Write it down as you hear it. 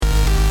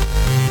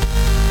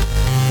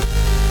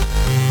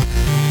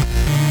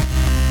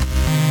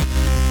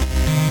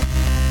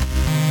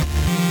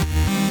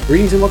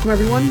Greetings and welcome,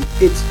 everyone.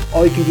 It's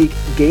All You Can Geek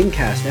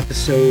Gamecast,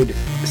 episode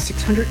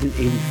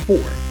 684.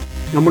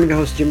 I'm one of your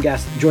hosts, Jim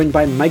Gast, joined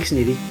by Mike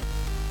Sneedy.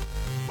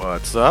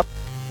 What's up?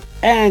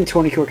 And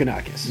Tony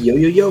Korkanakis. Yo,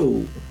 yo,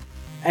 yo.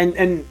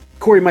 And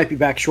Corey might be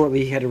back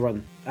shortly. He had to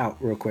run out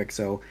real quick,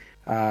 so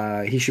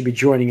he should be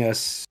joining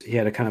us. He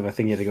had a kind of a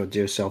thing he had to go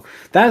do, so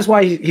that is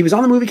why he was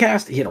on the movie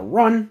cast. He had to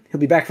run. He'll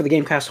be back for the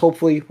Gamecast,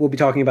 hopefully. We'll be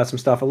talking about some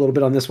stuff a little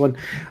bit on this one.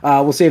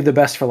 We'll save the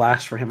best for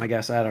last for him, I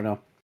guess. I don't know.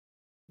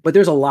 But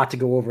there's a lot to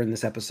go over in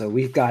this episode.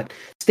 We've got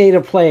state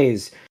of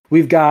plays.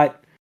 We've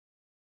got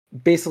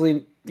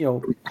basically,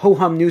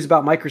 ho-hum news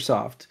about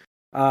Microsoft.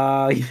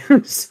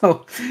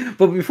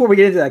 But before we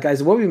get into that,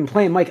 guys, what we've been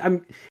playing, Mike,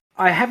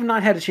 I have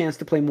not had a chance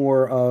to play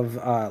more of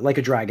Like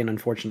a Dragon,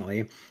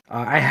 unfortunately.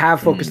 I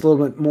have focused a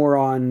little bit more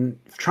on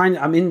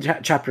I'm in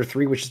chapter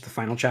 3, which is the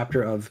final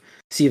chapter of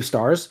Sea of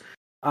Stars.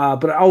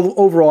 But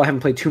overall, I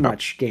haven't played too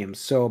much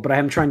games. But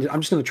I'm just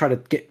going to try to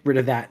get rid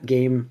of that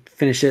game,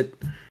 finish it,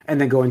 and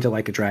then go into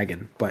Like a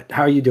Dragon. But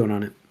how are you doing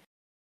on it?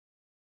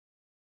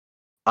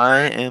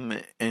 I am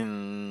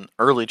in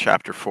early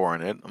chapter 4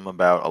 in it. I'm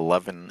about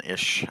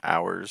 11-ish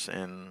hours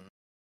in,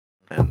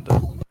 and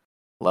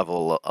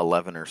level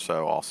 11 or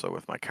so also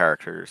with my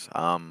characters.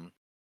 I'm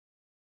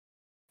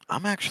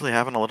actually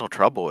having a little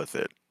trouble with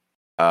it.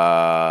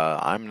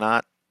 I'm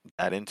not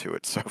that into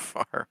it so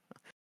far,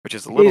 which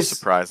is a little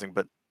surprising.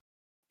 But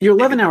you're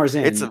 11 hours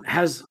in.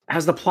 Has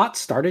the plot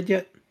started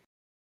yet?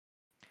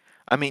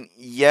 I mean,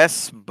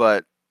 yes,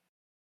 but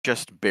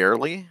just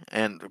barely.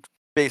 And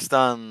based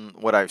on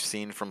what I've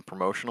seen from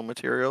promotional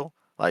material,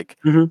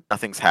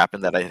 nothing's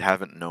happened that I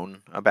haven't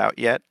known about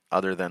yet,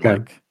 other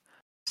than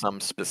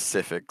some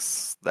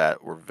specifics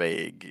that were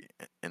vague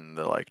in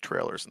the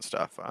trailers and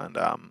stuff. And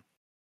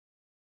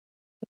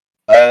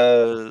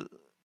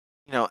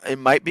it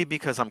might be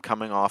because I'm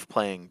coming off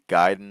playing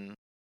Gaiden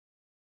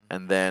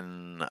and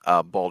then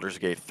Baldur's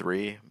Gate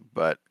 3,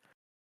 but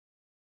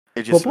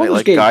it just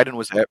Gaiden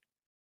was.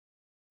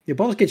 Yeah,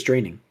 Baldur's Gate's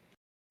draining.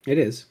 It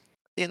is.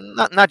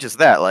 Not just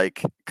that,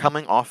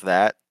 coming off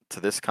that to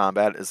this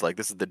combat is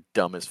this is the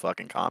dumbest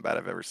fucking combat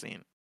I've ever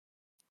seen.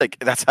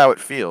 That's how it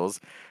feels.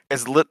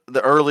 It's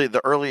the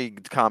early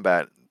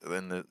combat,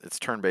 and it's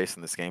turn-based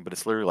in this game, but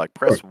it's literally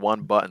press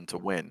one button to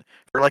win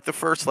for the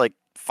first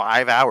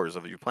 5 hours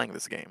of you playing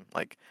this game.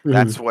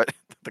 That's what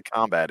the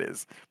combat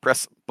is.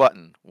 Press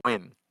button,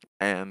 win,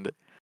 but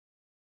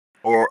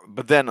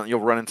then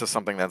you'll run into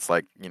something that's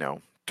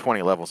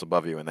 20 levels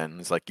above you, and then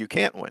it's you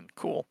can't win.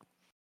 Cool.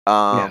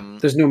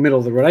 There's no middle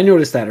of the road. I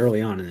noticed that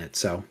early on in it,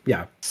 so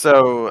yeah.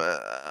 So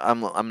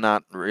I'm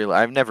not really.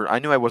 I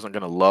knew I wasn't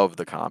gonna love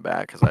the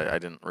combat because I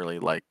didn't really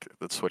like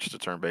the switch to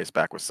turn based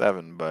back with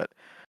 7, but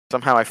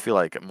somehow I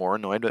feel more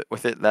annoyed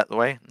with it that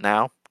way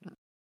now.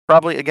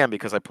 Probably again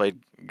because I played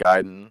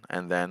Gaiden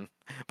and then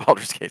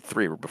Baldur's Gate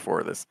 3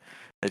 before this.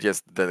 It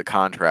just the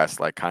contrast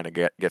kind of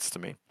gets to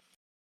me.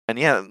 And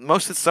yeah,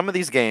 some of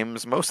these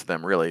games, most of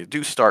them really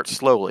do start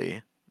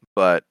slowly,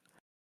 but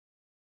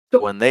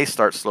when they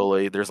start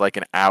slowly, there's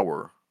an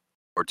hour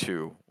or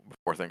two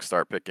before things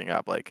start picking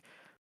up.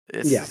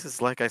 This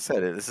is like I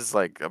said, this is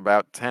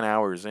about 10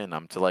 hours in.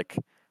 I'm to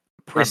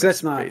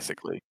premise,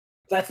 basically.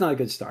 That's not a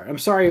good start. I'm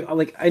sorry.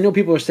 I know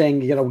people are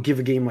saying you gotta give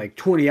a game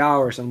 20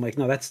 hours. I'm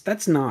no,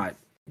 that's not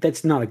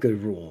a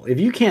good rule. If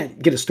you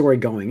can't get a story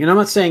going, and I'm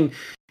not saying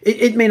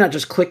it may not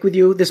just click with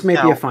you. This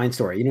may be a fine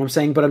story. You know what I'm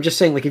saying? But I'm just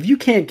saying if you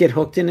can't get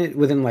hooked in it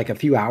within a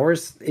few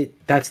hours,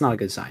 that's not a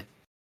good sign.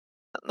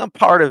 Now,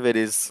 part of it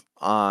is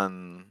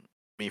on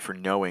me for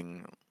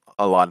knowing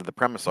a lot of the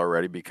premise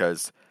already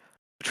because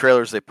the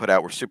trailers they put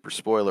out were super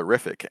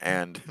spoilerific,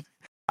 and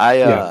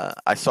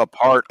I saw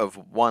part of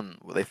one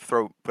they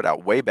put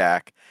out way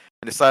back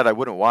and decided I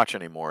wouldn't watch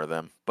any more of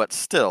them. But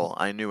still,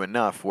 I knew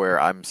enough where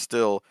I'm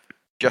still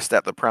just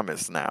at the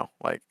premise now,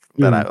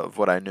 of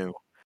what I knew,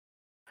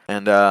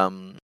 and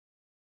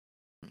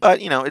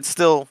but it's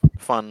still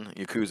fun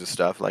Yakuza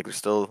stuff. There's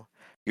still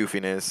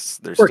goofiness,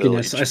 there's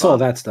quirkiness. Still I saw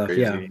that stuff.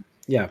 Crazy.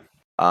 Yeah.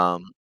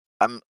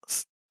 I'm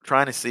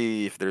trying to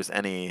see if there's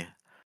any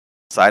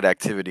side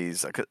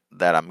activities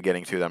that I'm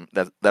getting to them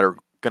that are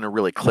going to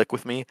really click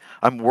with me.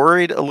 I'm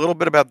worried a little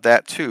bit about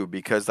that too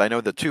because I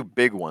know the two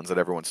big ones that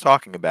everyone's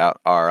talking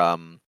about are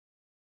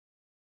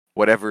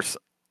whatever's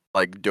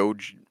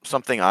Doge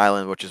something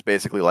Island, which is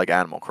basically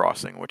Animal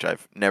Crossing, which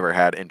I've never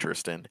had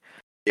interest in.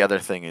 The other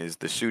thing is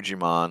the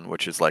Sujimon,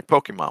 which is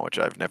Pokemon, which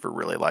I've never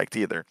really liked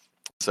either.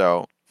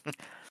 So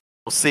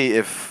we'll see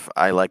if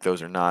I like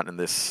those or not in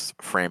this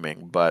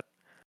framing, but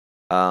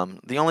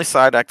the only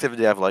side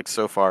activity I've liked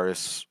so far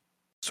is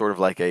sort of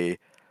a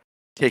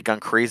take on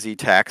Crazy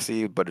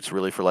Taxi, but it's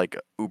really for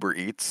Uber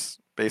Eats,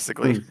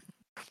 basically.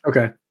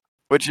 Okay.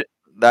 Which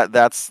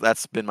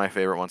that's been my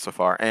favorite one so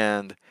far,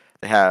 and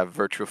they have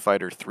Virtua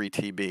Fighter 3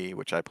 TB,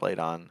 which I played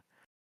on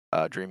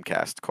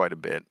Dreamcast quite a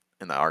bit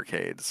in the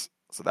arcades,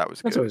 so that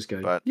was good. That's always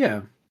good. But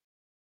yeah.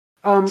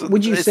 So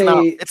would you say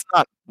it's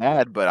not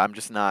bad, but I'm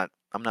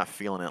not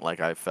feeling it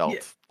like I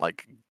felt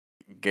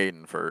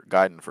Gaiden,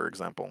 for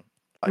example.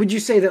 would you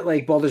say that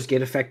like Baldur's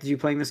Gate affected you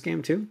playing this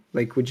game too?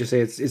 Like, would you say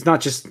it's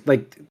not just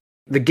like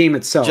the game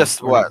itself?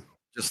 Just what?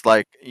 Just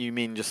like you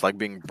mean just like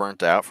being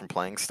burnt out from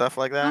playing stuff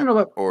like I don't that? know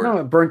about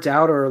Or burnt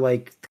out or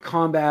like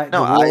combat,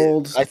 no, the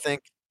worlds, I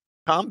think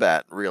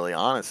combat really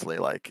honestly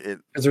like it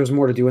because there was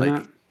more to do in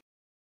that. like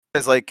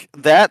it's like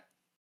that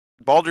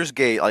Baldur's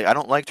Gate, like I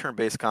don't like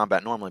turn-based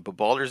combat normally, but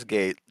Baldur's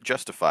Gate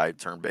justified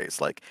turn-based.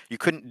 Like you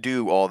couldn't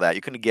do all that.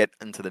 You couldn't get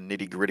into the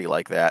nitty-gritty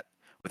like that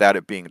without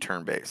it being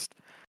turn-based.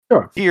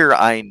 Sure. Here,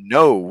 I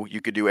know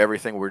you could do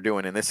everything we're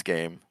doing in this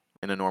game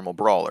in a normal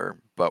brawler,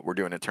 but we're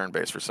doing it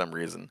turn-based for some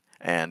reason,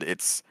 and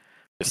it's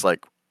just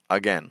like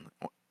again,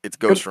 it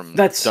goes from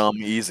dumb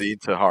easy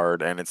to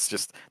hard, and it's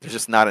just there's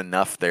just not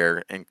enough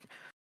there. And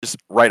just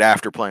right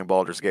after playing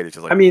Baldur's Gate, it's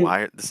just like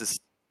why this is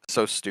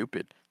so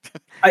stupid.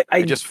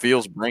 It just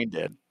feels brain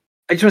dead.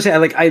 I just want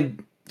to say,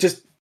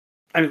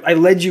 I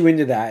led you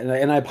into that,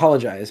 and I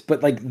apologize,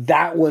 but like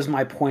that was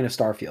my point of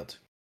Starfield.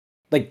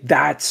 Like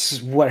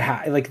that's what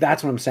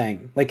that's what I'm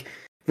saying. Like,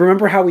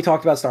 remember how we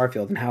talked about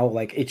Starfield and how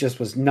like it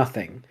just was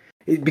nothing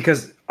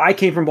because I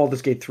came from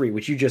Baldur's Gate 3,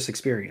 which you just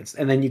experienced,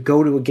 and then you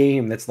go to a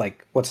game that's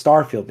like what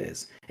Starfield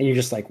is, and you're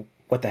just like,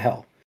 what the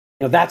hell?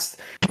 You know, that's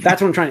what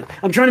I'm trying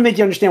to make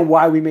you understand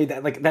why we made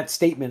that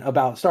statement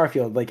about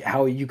Starfield, like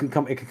how it could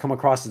come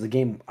across as a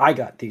game I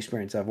got the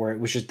experience of where it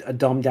was just a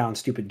dumbed down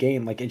stupid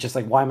game. Like it's just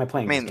like, why am I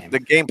playing this game? The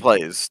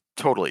gameplay is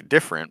totally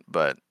different,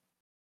 but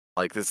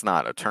like it's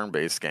not a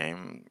turn-based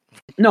game.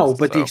 No,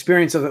 but the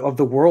experience of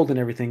the world and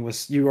everything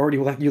was you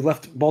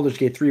left Baldur's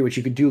Gate 3, which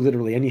you could do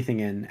literally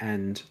anything in,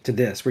 and to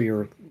this where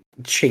you're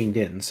chained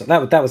in. So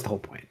that was the whole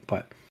point.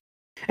 But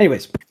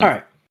anyways, all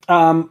right.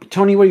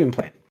 Tony, what have you been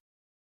playing?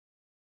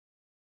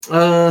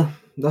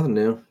 Nothing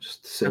new.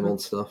 Just the same old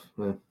stuff.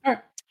 Yeah. All right.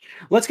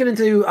 Let's get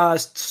into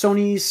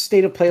Sony's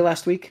state of play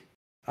last week.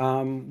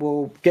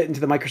 We'll get into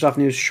the Microsoft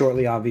news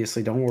shortly,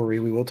 obviously. Don't worry,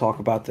 we will talk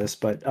about this.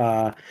 But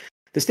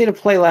the state of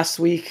play last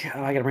week,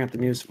 I got to bring up the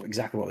news for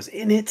exactly what was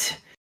in it.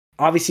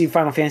 Obviously,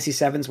 Final Fantasy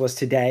VII was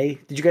today.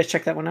 Did you guys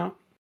check that one out?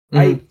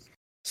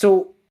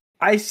 Mm-hmm.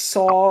 I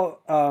saw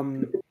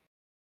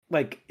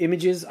like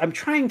images. I'm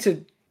trying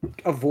to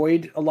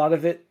avoid a lot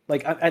of it,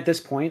 like at this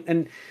point.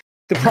 And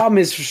the problem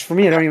is, for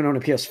me, I don't even own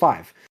a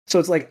PS5. So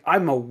it's like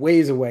I'm a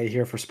ways away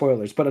here for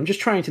spoilers. But I'm just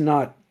trying to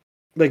not,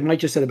 like Mike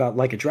just said about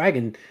Like a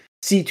Dragon,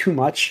 see too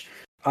much.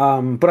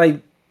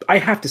 But I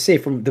have to say,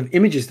 from the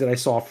images that I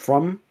saw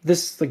from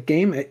this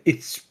game,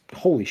 it's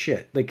holy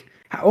shit. Like,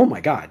 oh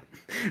my god,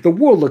 the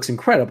world looks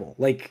incredible.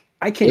 Like,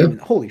 I can't even.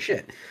 Holy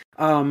shit.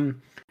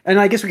 And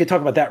I guess we could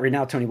talk about that right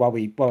now, Tony, while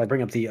I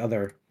bring up the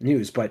other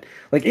news. But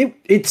like,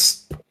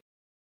 it's.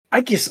 I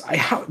guess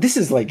this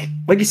is like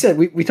you said,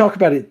 we talk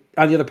about it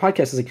on the other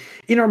podcast. Is like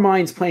in our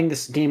minds, playing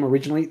this game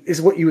originally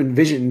is what you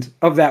envisioned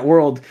of that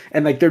world,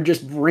 and like they're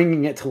just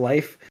bringing it to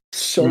life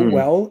so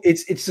well.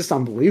 It's just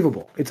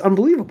unbelievable. It's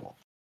unbelievable.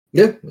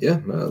 Yeah.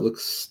 It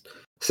looks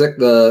sick.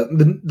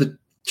 The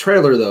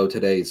trailer though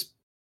today is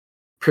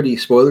pretty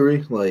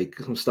spoilery. Like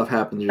some stuff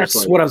happens.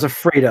 That's what I was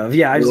afraid of.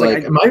 Yeah, I was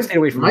like, am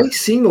I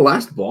seeing the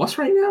last boss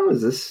right now?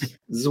 Is this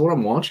what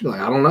I'm watching? Like,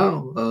 I don't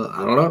know.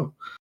 I don't know.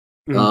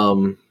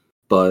 Mm-hmm.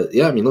 But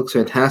yeah, I mean, it looks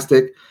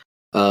fantastic.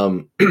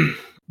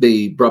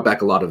 They brought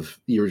back a lot of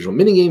the original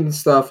minigame and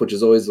stuff, which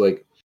is always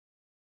like,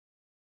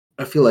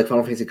 I feel like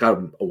Final Fantasy got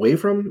away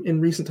from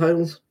in recent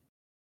titles,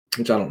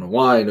 which I don't know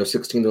why. I know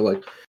 16, they're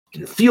like,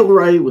 didn't feel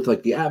right with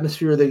like the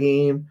atmosphere of the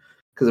game.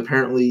 Because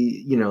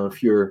apparently,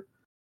 if you're,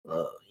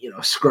 a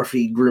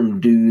scruffy,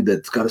 grim dude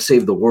that's got to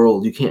save the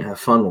world, you can't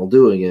have fun while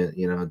doing it,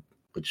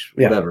 which,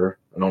 whatever.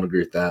 I don't agree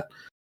with that.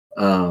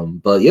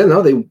 But yeah,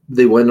 no,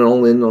 they went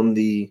all in on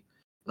the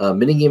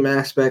minigame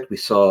aspect. We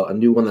saw a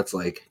new one that's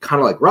like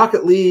kind of like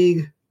Rocket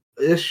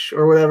League-ish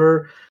or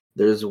whatever.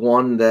 There's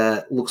one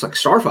that looks like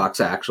Star Fox,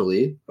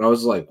 actually. And I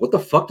was like, what the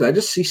fuck? Did I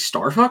just see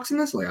Star Fox in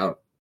this? Like, I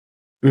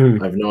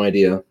have no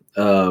idea.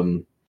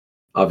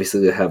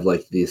 Obviously, they have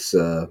like this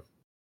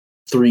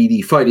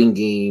 3D fighting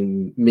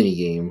game,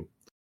 minigame.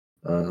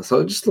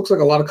 So it just looks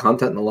like a lot of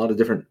content and a lot of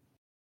different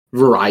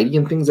variety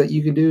and things that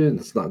you can do. And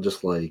it's not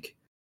just like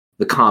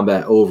the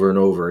combat over and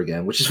over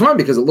again, which is fine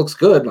because it looks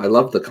good. I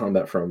love the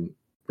combat from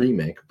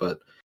Remake, but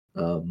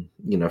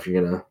if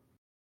you're gonna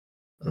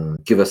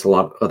give us a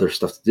lot of other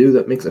stuff to do,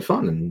 that makes it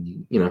fun,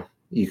 and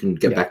you can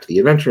get back to the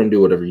adventure and do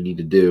whatever you need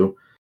to do,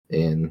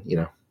 and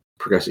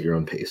progress at your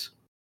own pace.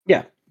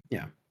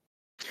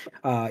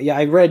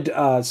 I read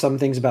some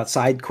things about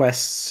side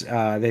quests.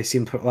 They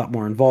seem a lot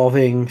more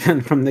involving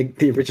than from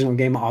the original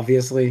game,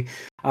 obviously.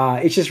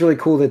 It's just really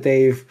cool that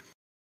they've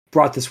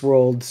brought this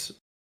world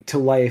to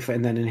life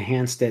and then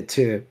enhanced it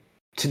to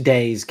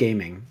today's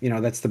gaming.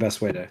 That's the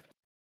best way to,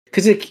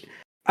 because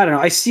I don't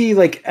know, I see,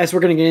 like, as we're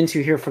going to get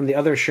into here from the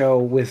other show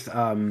with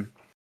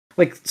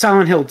like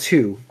Silent Hill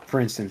 2, for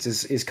instance,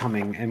 is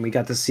coming, and we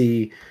got to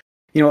see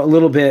a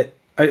little bit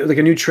like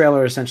a new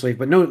trailer essentially,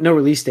 but no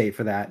release date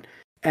for that.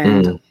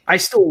 And I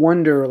still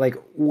wonder, like,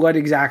 what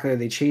exactly are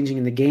they changing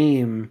in the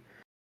game?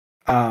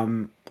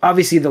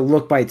 Obviously the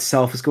look by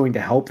itself is going to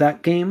help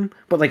that game,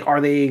 but like,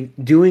 are they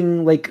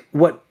doing like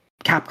what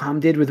Capcom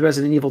did with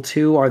Resident Evil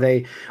 2? Are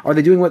they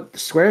doing what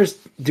Square's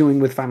doing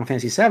with Final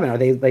Fantasy 7? Are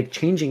they like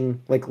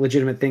changing like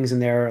legitimate things in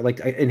there, like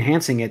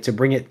enhancing it to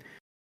bring it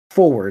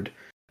forward,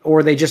 or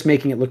are they just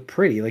making it look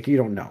pretty? Like, you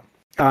don't know.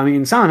 I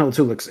mean, Silent Hill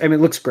 2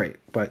 looks great,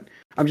 but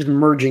I'm just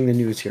merging the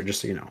news here,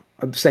 just so you know.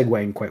 I'm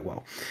segueing quite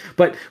well.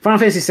 But Final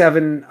Fantasy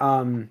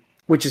 7,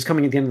 which is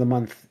coming at the end of the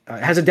month,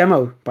 has a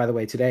demo, by the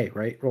way, today,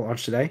 right? It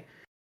launched today.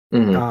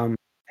 Mm-hmm.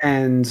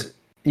 And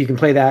you can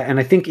play that. And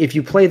I think if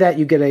you play that,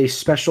 you get a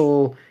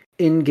special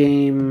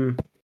in-game.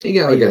 You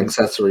get like an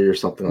accessory or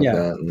something like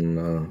that,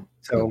 and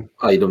so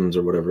items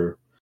or whatever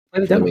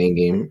for the main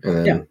game,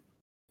 and then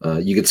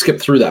you could skip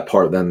through that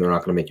part. Then they're not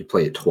going to make you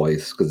play it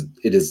twice because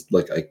it is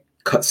like a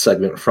cut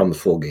segment from the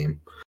full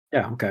game.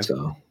 Yeah. Okay.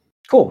 So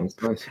cool.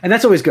 that's nice. And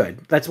that's always good.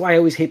 That's why I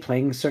always hate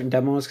playing certain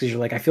demos, because you're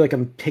like, I feel like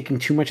I'm taking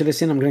too much of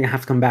this in. I'm going to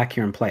have to come back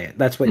here and play it.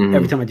 That's what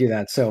every time I do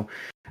that. So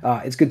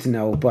it's good to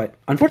know. But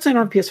unfortunately,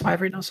 I don't have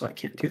PS5 right now, so I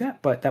can't do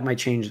that. But that might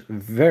change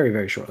very,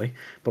 very shortly.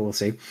 But we'll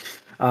see.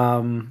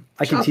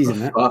 I keep teasing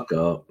that. Fuck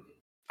up.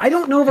 I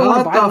don't know if I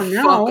want to buy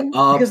one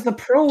now because the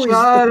Pro is.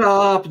 Shut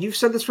up! You've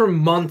said this for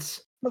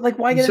months. But like,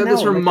 why get it now? You've said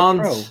this for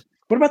months.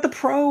 What about the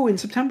Pro in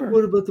September?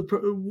 What about the Pro?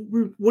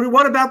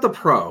 What about the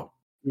Pro?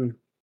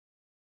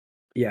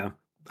 Yeah,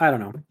 I don't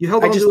know. You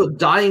held on to a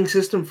dying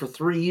system for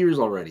 3 years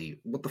already.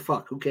 What the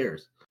fuck? Who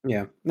cares?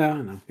 Yeah,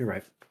 no, you're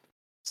right.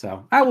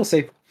 So I will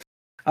see.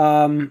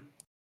 All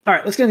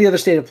right, let's get into the other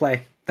state of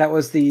play. That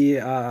was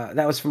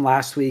from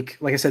last week.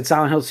 Like I said,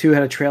 Silent Hill 2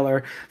 had a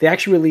trailer. They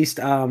actually released.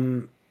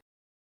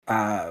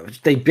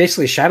 They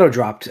basically shadow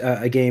dropped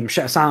a game,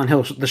 Silent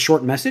Hill: The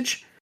Short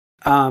Message,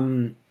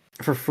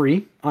 for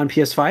free on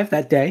PS5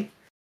 that day.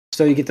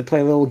 So you get to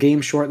play a little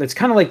game short that's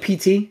kind of like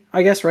PT,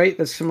 I guess, right?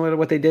 That's similar to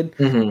what they did.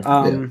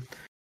 So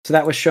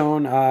that was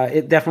shown.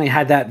 It definitely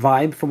had that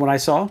vibe from what I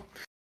saw.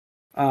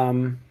 I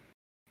don't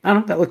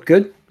know. That looked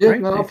good. Yeah,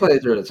 right? no, I'll play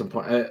through it at some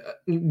point.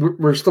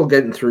 We're still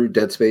getting through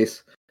Dead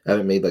Space. I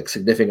haven't made like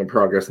significant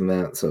progress in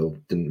that, so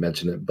didn't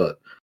mention it. But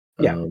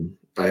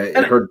I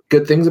heard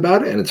good things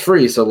about it, and it's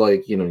free. So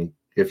like,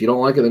 if you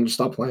don't like it, then just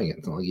stop playing it.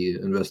 It's not like you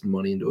invest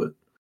money into it.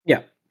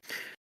 Yeah.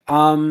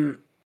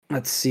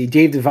 Let's see.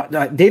 Dave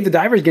the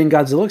Diver is getting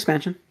Godzilla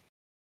expansion.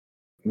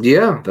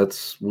 Yeah,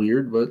 that's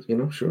weird, but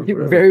sure.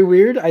 Whatever. Very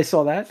weird. I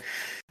saw that.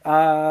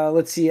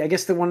 Let's see. I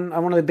guess one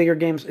of the bigger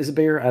games is I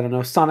don't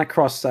know. Sonic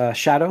Cross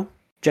Shadow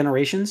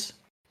Generations,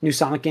 new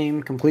Sonic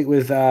game, complete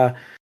with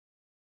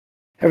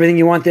everything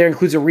you want. There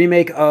includes a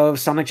remake of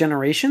Sonic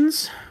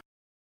Generations.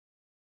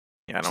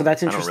 Yeah, so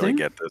that's interesting. I don't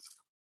really get this,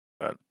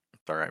 but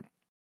it's all right.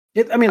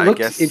 It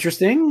looked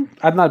interesting.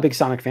 I'm not a big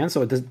Sonic fan,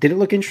 so did it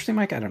look interesting,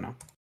 Mike? I don't know.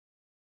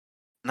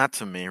 Not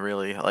to me,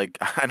 really. Like,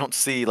 I don't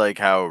see like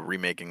how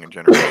remaking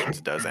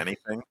Generations does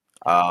anything.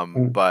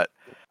 But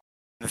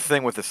the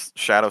thing with this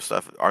Shadow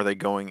stuff, are they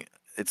going?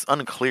 It's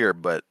unclear,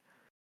 but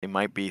they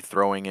might be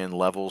throwing in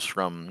levels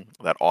from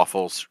that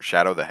awful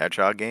Shadow the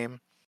Hedgehog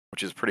game,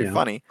 which is pretty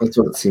funny. That's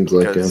what it seems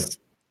like. Yeah.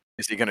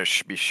 Is he going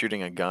to be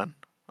shooting a gun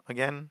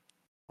again?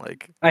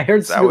 Like, I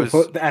heard someone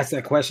ask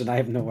that question. I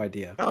have no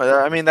idea. No,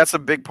 I mean that's a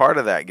big part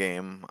of that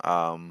game.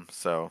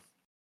 So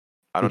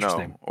I don't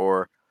know.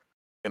 Or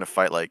going to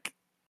fight like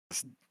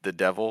the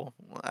devil.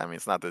 I mean,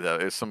 it's not the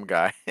devil. It's some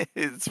guy.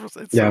 it's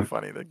so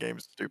funny. The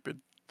game's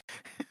stupid.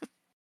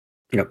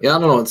 Yeah, I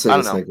don't know what to say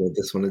about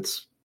this one.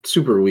 It's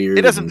super weird.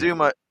 It doesn't do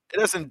much. It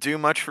doesn't do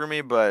much for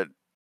me, but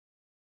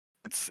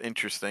it's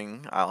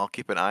interesting. I'll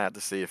keep an eye out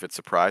to see if it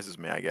surprises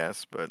me, I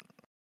guess. But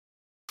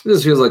it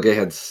just feels like they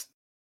had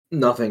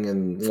nothing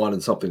and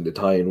wanted something to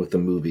tie in with the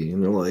movie,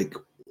 and they're like,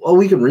 "Well,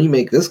 we can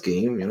remake this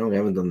game. We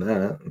haven't done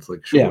that." It's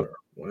like, sure,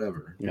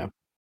 whatever. Yeah.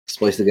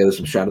 Splice together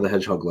some Shadow the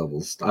Hedgehog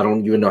levels. I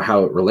don't even know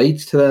how it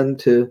relates to them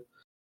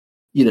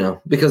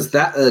because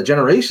that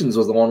Generations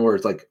was the one where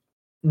it's like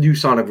new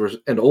Sonic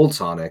and old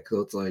Sonic.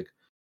 So it's like,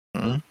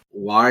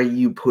 why are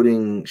you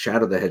putting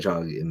Shadow the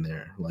Hedgehog in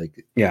there?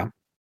 Like,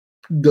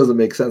 doesn't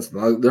make sense.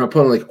 They're not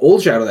putting like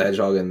old Shadow the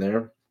Hedgehog in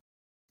there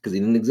because he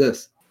didn't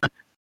exist.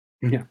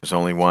 Yeah, there's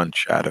only one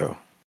Shadow.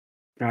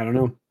 I don't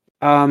know.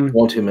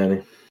 One too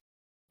many.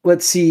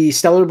 Let's see,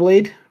 Stellar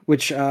Blade,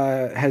 which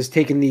has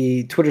taken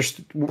the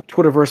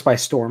Twitterverse by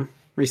storm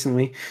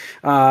recently.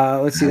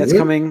 Let's see, that's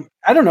coming.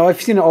 I don't know. I've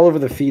seen it all over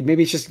the feed.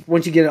 Maybe it's just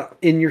once you get it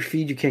in your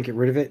feed, you can't get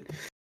rid of it.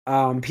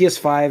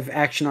 PS5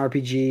 action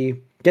RPG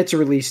gets a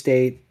release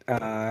date.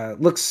 It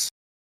looks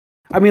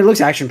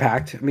action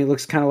packed. It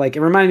looks kind of like,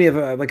 it reminded me of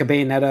a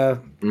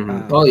Bayonetta.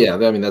 Oh yeah,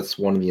 I mean that's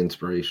one of the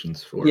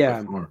inspirations for it.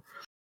 Yeah.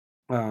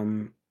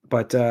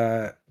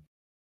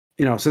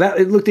 So that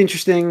it looked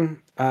interesting.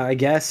 I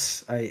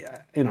guess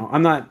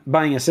I'm not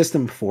buying a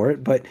system for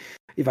it, but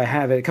if I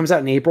have it, it comes out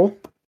in April.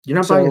 You're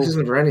not buying a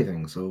system for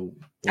anything, so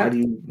why do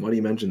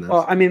you mention this?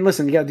 Well,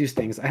 listen, you got to do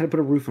things. I had to put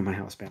a roof on my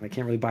house, man. I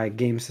can't really buy a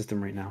game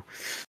system right now.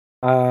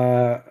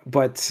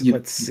 But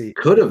let's see.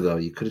 Could have though.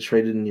 You could have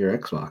traded in your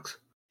Xbox.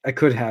 I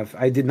could have.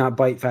 I did not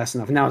bite fast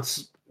enough. Now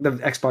the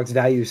Xbox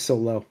value is so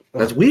low.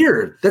 That's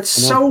weird. That's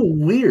so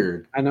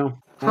weird. I know.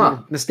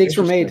 Mistakes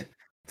were made.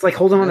 It's like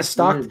holding on a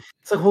stock. Weird.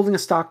 It's like holding a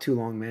stock too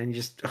long, man.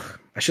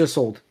 I should have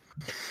sold.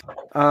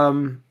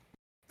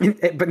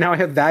 But now I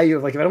have value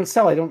of like if I don't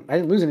sell, I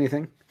didn't lose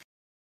anything.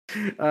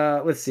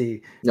 Let's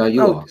see. No,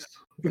 you lost.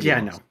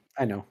 Yeah,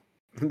 I know.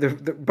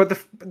 But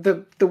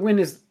the win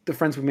is the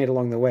friends we made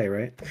along the way,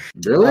 right?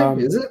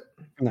 Really? Is it?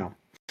 No.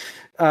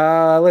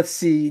 Let's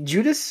see.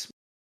 Judas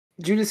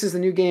is the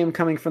new game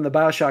coming from the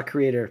BioShock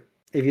creator.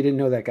 If you didn't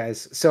know that,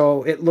 guys,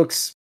 so it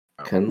looks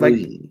like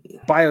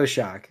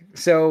BioShock.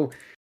 So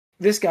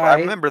this guy, I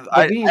remember.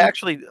 Levine,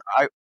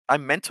 I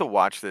meant to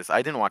watch this.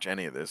 I didn't watch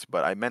any of this,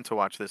 but I meant to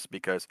watch this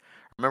because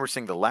I remember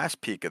seeing the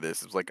last peek of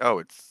this. It was like, oh,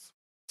 it's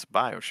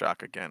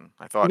BioShock again.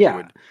 I thought it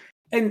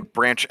would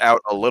branch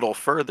out a little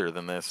further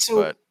than this,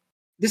 but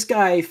this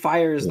guy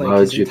fires like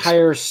his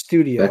entire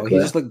studio. He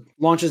just like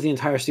launches the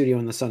entire studio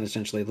in the sun,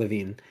 essentially,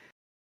 Levine,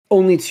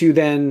 only to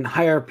then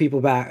hire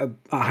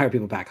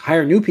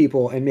new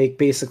people and make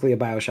basically a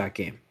BioShock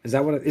game. Is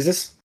that what is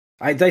this?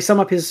 Did I sum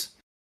up his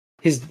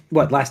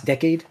last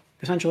decade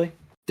essentially?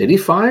 Did he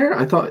fire?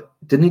 I thought,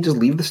 didn't he just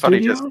leave the studio?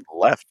 He just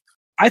left.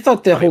 I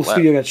thought the whole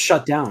studio got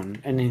shut down,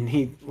 and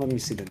then let me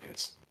see the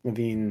news.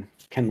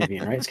 Ken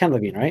Levine, right? It's Ken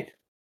Levine, right?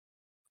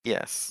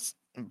 Yes,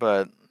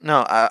 but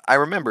no, I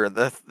remember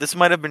that this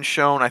might have been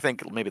shown. I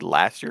think maybe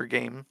last year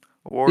Game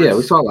Awards. Yeah,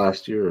 we saw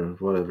last year or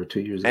whatever,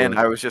 2 years ago. And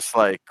I was just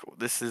like,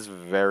 this is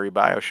very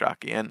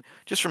BioShocky. And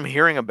just from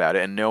hearing about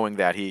it and knowing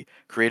that he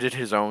created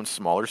his own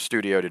smaller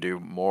studio to do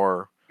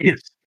more,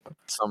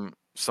 some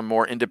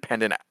more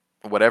independent,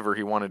 whatever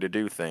he wanted to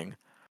do thing,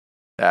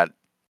 that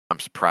I'm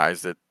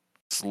surprised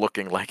it's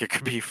looking like it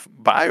could be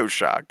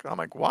BioShock. I'm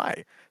like,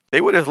 why?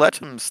 They would have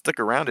let him stick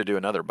around to do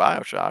another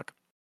BioShock.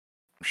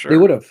 Sure. They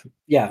would have.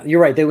 Yeah, you're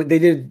right. They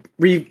did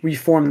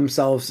reform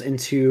themselves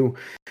into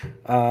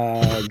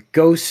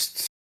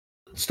Ghost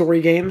story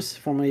games,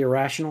 formerly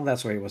Irrational.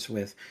 That's what he was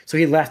with. So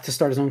he left to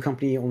start his own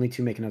company, only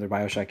to make another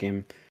BioShock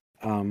game.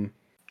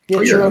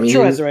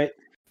 Churro has it right.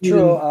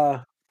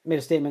 Churro made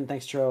a statement.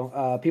 Thanks,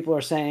 Churro. People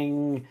are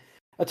saying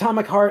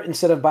Atomic Heart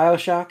instead of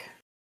BioShock.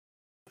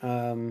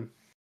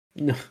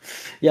 No,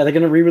 yeah, they're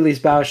gonna re-release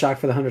BioShock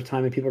for the 100th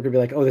time, and people are gonna be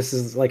like, "Oh, this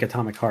is like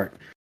Atomic Heart."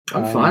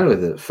 I'm fine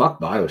with it.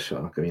 Fuck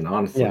BioShock. I mean,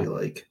 honestly,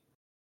 like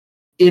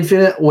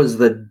Infinite was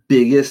the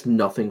biggest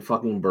nothing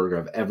fucking burger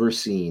I've ever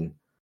seen.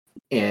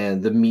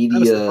 And the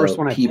media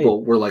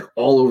people were like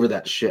all over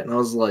that shit. And I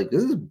was like,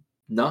 this is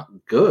not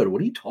good.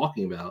 What are you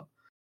talking about?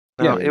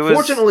 No,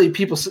 fortunately,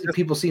 people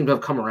seem to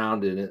have come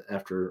around in it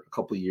after a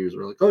couple of years.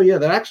 We're like, oh yeah,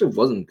 that actually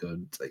wasn't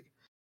good. It's like,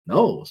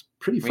 no, it was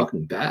pretty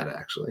fucking bad,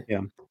 actually.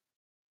 Yeah.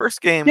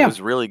 First game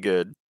was really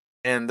good.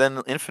 And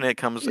then Infinite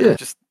comes and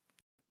just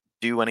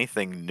do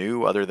anything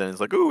new other than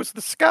it's like, oh, it's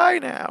the sky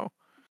now.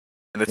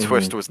 And the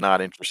twist was not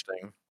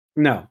interesting.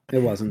 No, it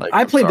wasn't. Like,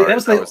 I played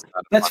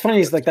that's funny.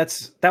 Is like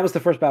that was the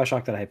first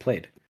BioShock that I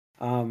played.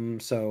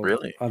 So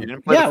really, you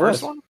didn't play the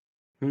first one?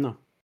 No.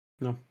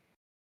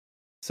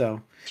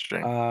 So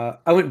I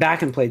went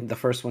back and played the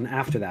first one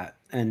after that,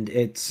 and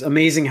it's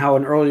amazing how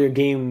an earlier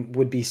game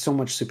would be so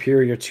much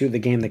superior to the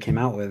game that came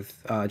out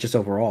with, just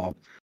overall.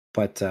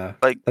 But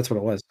that's what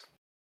it was.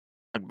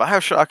 Like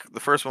BioShock, the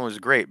first one was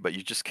great, but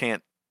you just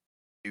can't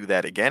do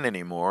that again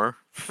anymore.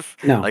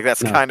 No, like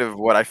that's kind of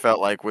what I felt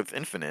like with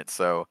Infinite.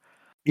 So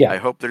I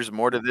hope there's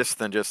more to this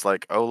than just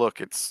like, oh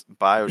look, it's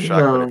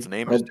BioShock, but its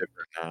name is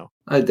different now.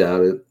 I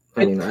doubt it.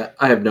 I mean,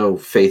 I have no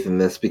faith in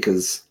this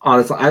because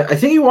honestly, I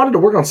think he wanted to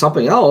work on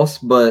something else,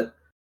 but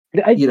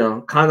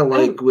kind of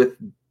like with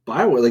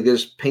BioWare, like they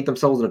just paint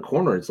themselves in a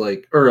corner. It's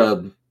like, or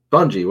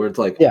Bungie, where it's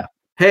like,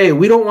 hey,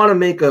 we don't want to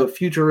make a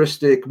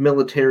futuristic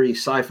military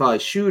sci-fi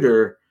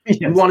shooter.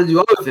 We want to do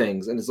other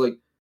things, and it's like,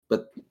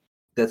 but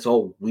that's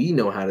all we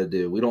know how to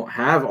do. We don't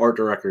have art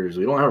directors.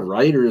 We don't have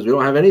writers. We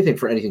don't have anything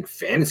for anything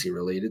fantasy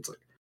related. It's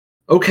like,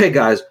 okay,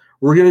 guys,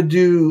 we're going to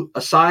do a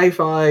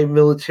sci-fi,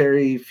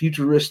 military,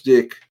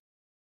 futuristic,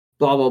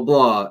 blah, blah,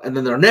 blah. And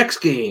then our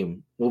next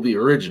game will be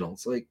original.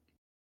 It's like,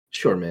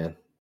 sure, man.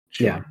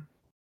 Sure. Yeah.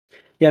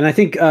 Yeah, and I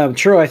think,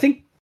 I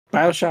think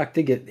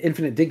BioShock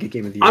Infinite did get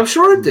Game of the Year. I'm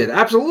sure it did.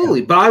 Absolutely.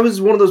 Yeah. But I was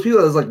one of those people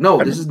that was like,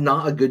 no, this is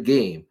not a good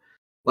game.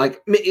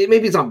 Like,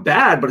 maybe it's not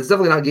bad, but it's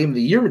definitely not Game of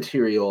the Year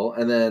material.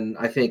 And then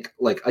I think,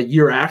 like, a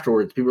year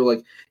afterwards, people were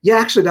like, yeah,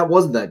 actually, that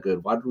wasn't that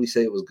good. Why did we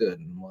say it was good?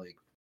 And I'm like,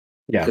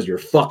 because you're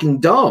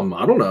fucking dumb.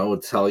 I don't know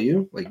what to tell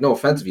you. Like, no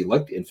offense if you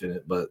liked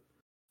Infinite, but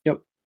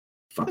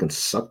fucking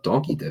suck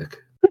donkey dick.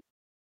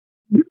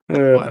 All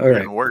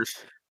right.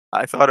 Worse.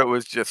 I thought it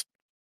was just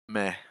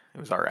meh. It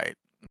was all right.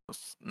 It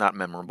was not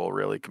memorable,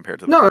 really,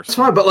 compared to the first that's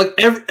fine. But, like,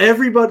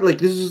 everybody, like,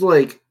 this is,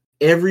 like,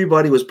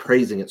 everybody was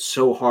praising it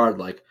so hard,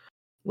 like,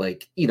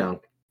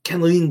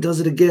 Ken Levine does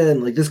it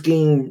again. Like, this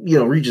game,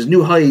 reaches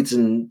new heights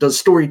and does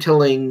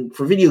storytelling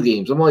for video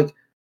games. I'm like,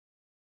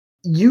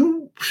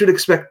 you should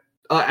expect,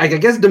 I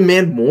guess,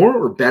 demand more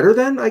or better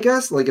than, I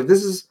guess. Like, if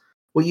this is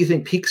what you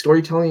think peak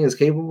storytelling is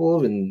capable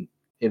of in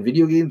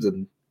video games,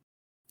 and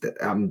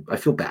I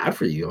feel bad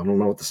for you. I don't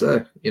know what to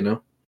say,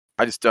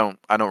 I just don't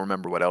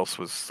remember what else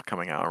was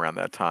coming out around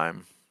that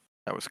time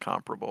that was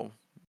comparable.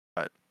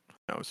 But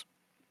who knows?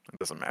 It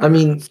doesn't matter. I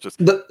mean, it's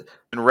just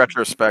in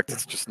retrospect,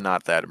 it's just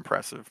not that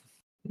impressive.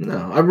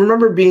 No, I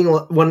remember being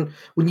when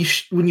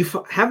you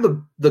have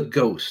the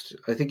ghost.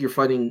 I think you're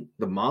fighting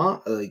the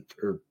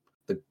or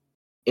the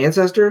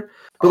ancestor,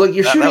 but like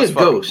you're that shooting was a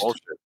fucking ghost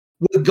bullshit.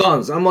 with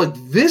guns. I'm like,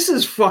 this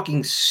is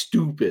fucking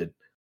stupid.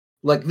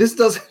 Like this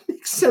doesn't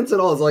make sense at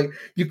all. It's like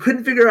you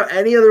couldn't figure out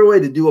any other way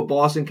to do a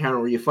boss encounter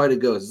where you fight a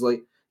ghost. It's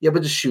like, yeah,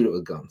 but just shoot it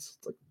with guns.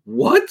 It's like,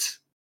 what?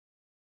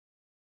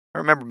 I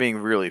remember being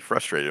really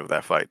frustrated with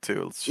that fight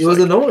too. It's just It was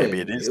like, annoying.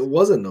 maybe it is. It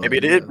was annoying. Maybe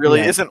it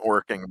really isn't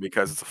working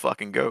because it's a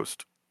fucking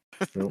ghost.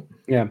 Nope.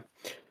 Yeah.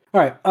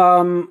 All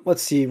right.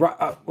 Let's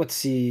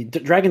see.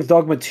 Dragon's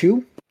Dogma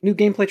 2 new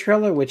gameplay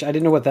trailer, which I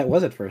didn't know what that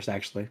was at first,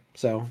 actually.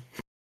 So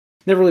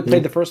never really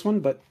played the first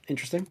one, but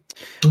interesting.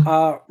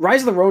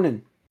 Rise of the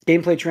Ronin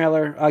gameplay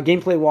trailer,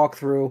 gameplay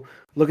walkthrough.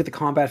 Look at the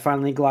combat,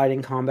 finally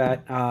gliding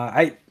combat.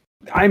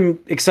 I'm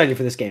excited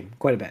for this game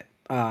quite a bit.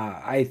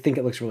 I think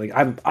it looks really.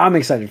 I'm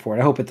excited for it.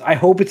 I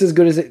hope it's as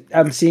good as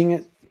I'm seeing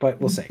it, but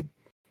we'll see.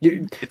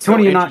 It's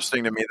Tony, so you're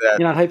interesting to me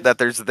that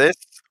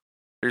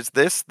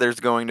there's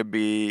going to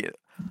be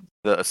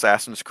the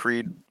Assassin's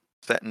Creed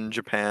set in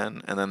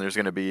Japan, and then there's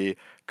going to be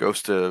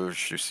Ghost of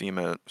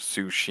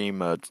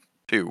Tsushima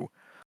 2,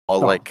 all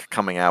like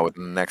coming out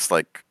within the next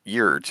like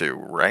year or two,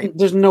 right?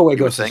 There's no way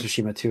Ghost of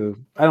Tsushima 2.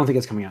 I don't think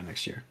it's coming out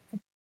next year.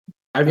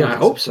 I mean, I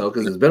hope so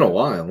because it's been a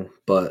while.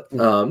 But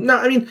no,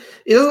 I mean,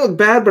 it doesn't look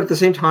bad, but at the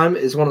same time,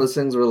 it's one of those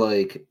things where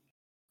like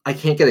I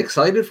can't get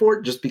excited for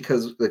it just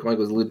because like Mike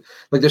was alluding,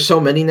 like there's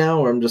so many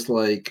now where I'm just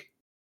like,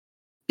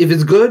 if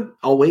it's good,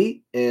 I'll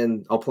wait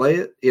and I'll play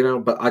it, you know.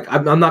 But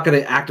I'm not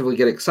going to actively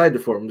get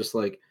excited for it. I'm just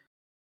like,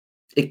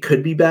 it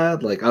could be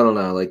bad. Like I don't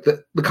know. Like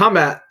the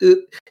combat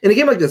in a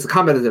game like this, the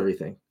combat is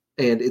everything,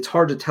 and it's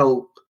hard to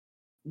tell.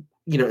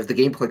 You know, if the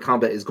gameplay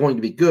combat is going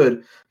to be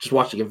good, just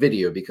watching a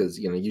video because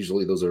you know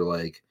usually those are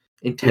like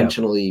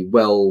intentionally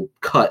well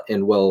cut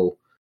and well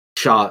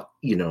shot,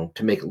 you know,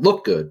 to make it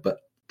look good. But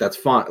that's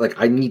fine. Like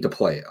I need to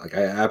play it. Like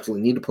I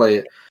absolutely need to play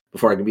it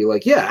before I can be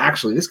like, yeah,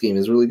 actually, this game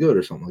is really good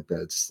or something like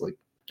that. It's like,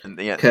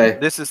 okay,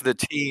 this is the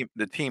Team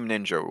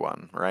Ninja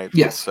one, right?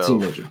 Yes, so, Team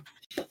Ninja.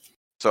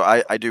 So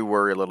I do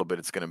worry a little bit.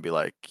 It's going to be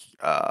like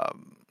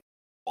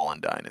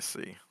Fallen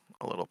Dynasty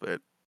a little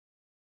bit.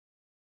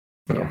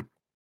 Yeah.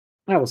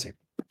 I will see.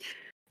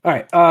 All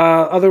right.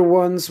 Other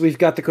ones, we've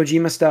got the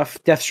Kojima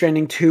stuff. Death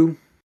Stranding 2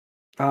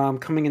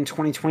 coming in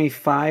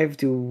 2025.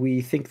 Do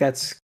we think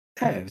that's...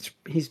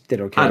 he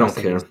did okay. I don't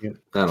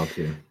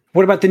care.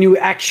 What about the new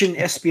action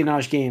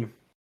espionage game?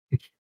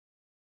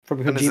 From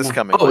Kojima? When is this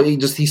coming? Oh,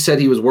 he said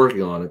he was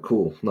working on it.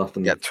 Cool.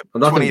 Nothing. Yeah,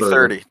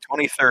 2030.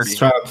 2030. He's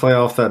trying to play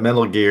off that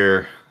Metal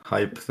Gear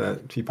hype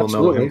that people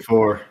know him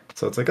for.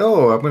 So it's like,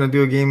 oh, I'm going to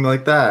do a game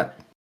like that.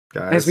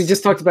 Guys. As we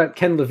just talked about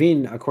Ken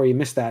Levine, Corey, you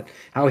missed that.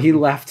 How he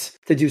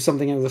left to do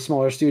something in a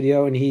smaller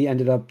studio, and he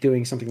ended up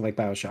doing something like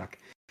BioShock.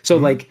 So,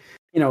 like,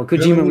 you know,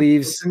 Kojima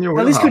leaves.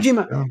 At least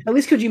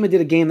Kojima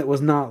did a game that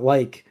was not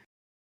like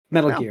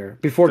Metal Gear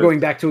before going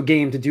back to a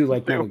game to do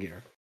like Metal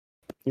Gear.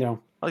 You know,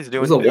 he's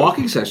doing the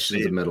walking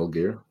sessions of Metal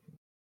Gear.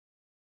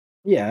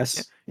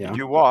 Yes, yeah. You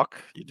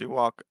do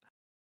walk.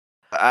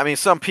 I mean,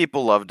 some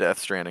people love Death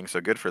Stranding,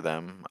 so good for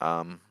them.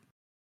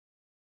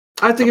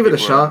 I have to give it a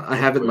shot. I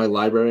have it in my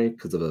library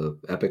because of the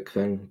Epic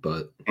thing,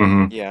 but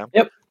yeah,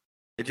 yep.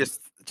 It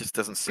just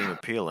doesn't seem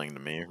appealing to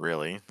me,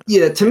 really.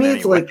 Yeah, to me,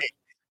 it's like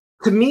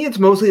it's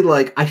mostly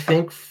like I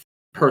think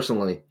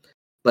personally,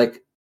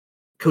 like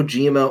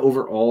Kojima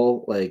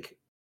overall, like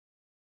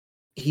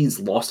he's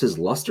lost his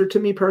luster to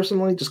me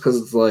personally, just because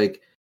it's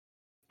like,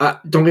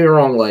 don't get me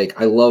wrong,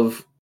 like I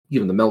love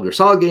even the Metal Gear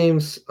Solid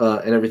games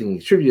and everything he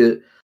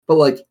contributed, but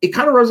like it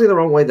kind of rubs me the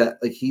wrong way that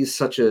like he's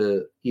such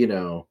a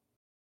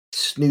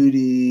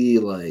snooty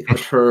like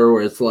her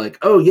where it's like,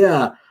 oh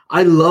yeah,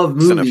 I love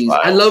movies, Cinephile.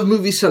 I love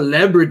movie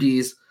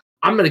celebrities,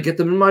 I'm gonna get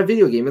them in my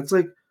video game. It's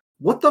like,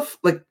 what the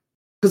like,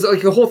 because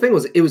like the whole thing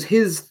was it was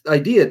his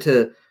idea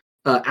to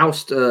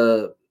oust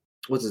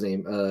what's his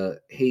name,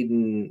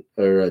 Hayden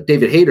or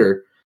David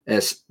Hayter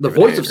as the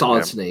voice of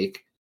Solid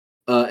Snake,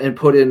 and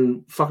put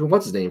in fucking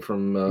what's his name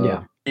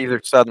from either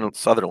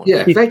Sutherland.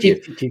 Yeah, thank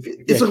you.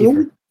 It's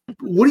like,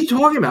 what are you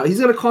talking about? He's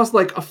gonna cost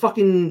like a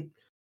fucking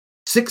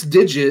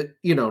 6-digit,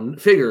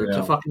 figure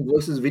to fucking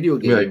voice his video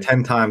game. Like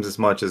 10 times as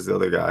much as the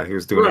other guy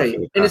who's doing right,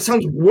 and it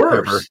sounds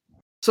worse. Ever.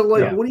 So,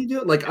 like, what are you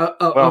doing? Like,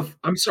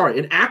 I'm sorry,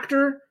 an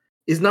actor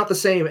is not the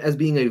same as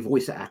being a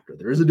voice actor.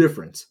 There is a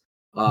difference.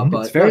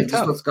 But he's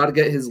just got to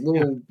get his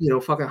little,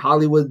 fucking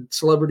Hollywood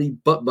celebrity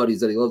butt buddies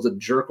that he loves to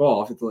jerk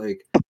off. It's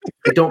like,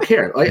 I don't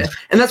care. Like,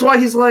 and that's why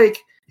he's like,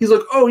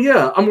 oh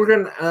yeah, I'm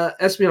working on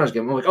espionage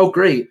game. I'm like, oh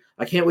great,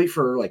 I can't wait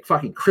for like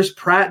fucking Chris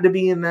Pratt to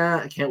be in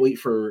that. I can't wait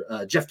for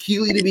Jeff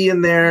Keighley to be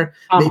in there.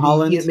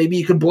 Maybe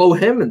you could blow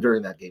him in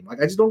during that game.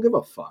 Like, I just don't give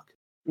a fuck.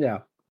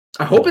 Yeah,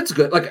 I hope it's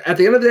good. Like at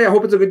the end of the day, I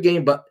hope it's a good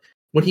game. But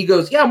when he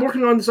goes, yeah, I'm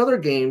working on this other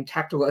game,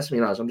 Tactical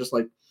Espionage, I'm just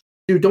like,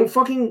 dude, don't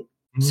fucking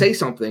say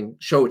something.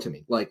 Show it to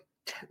me. Like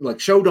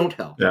show, don't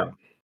tell.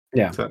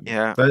 Yeah. So,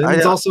 yeah. But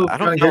he's also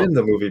trying to get in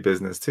the movie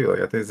business too. Like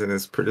I think it's in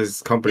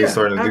his company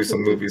starting to do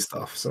some movie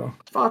stuff. So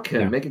fuck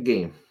him. Make a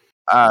game.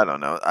 I don't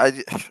know.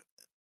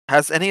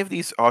 has any of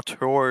these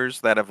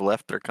auteurs that have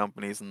left their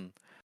companies and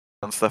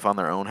done stuff on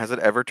their own, has it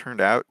ever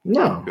turned out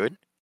No. good?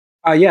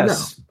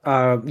 Yes.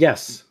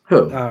 Yes.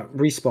 Who?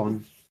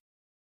 Respawn.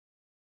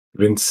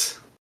 Vince.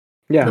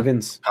 Yeah,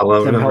 Vince.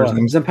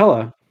 Zampella.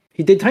 Zampella.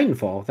 He did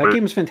Titanfall. That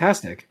game was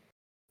fantastic.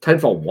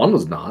 Titanfall 1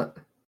 was not.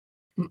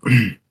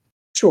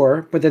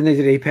 Sure, but then they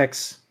did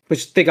Apex,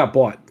 which they got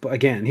bought. But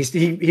again,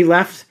 he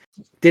left,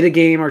 did a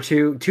game or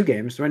two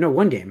games, right? No,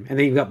 one game, and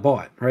then he got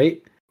bought,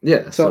 right?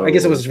 Yeah. So I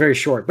guess it was very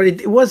short, but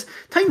it was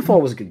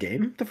Titanfall was a good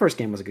game. The first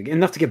game was a good game,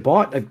 enough to get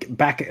bought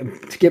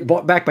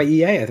back by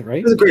EA, I think,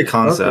 right? It's a great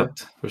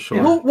concept for sure.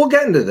 Yeah, we'll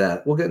get into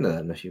that. We'll get into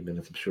that in a few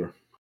minutes, I'm sure.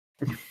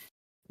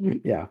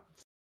 Yeah.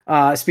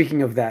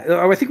 Speaking of that,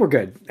 I think we're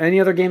good. Any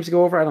other games to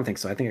go over? I don't think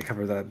so. I think I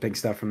covered the big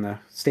stuff from the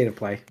state of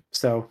play.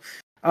 So,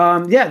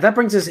 that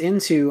brings us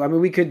into.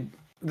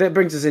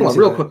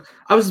 Real quick.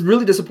 I was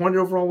really disappointed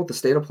overall with the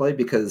state of play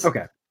because,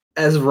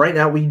 as of right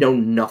now, we know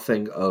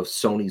nothing of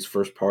Sony's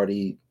first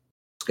party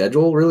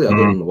schedule, really, other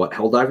than what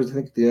Helldivers, I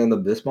think, at the end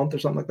of this month or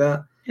something like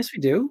that. Yes, we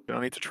do.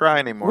 Don't need to try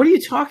anymore. What are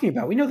you talking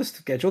about? We know the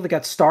schedule. They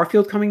got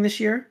Starfield coming this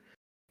year.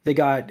 They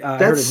got.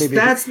 That's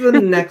the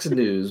next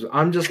news.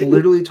 I'm just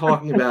literally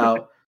talking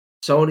about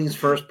Sony's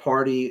first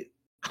party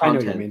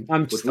content, I know what you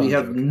mean. which we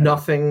have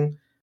nothing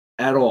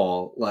at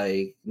all.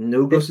 Like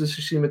no Ghost of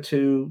Tsushima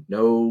 2,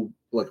 no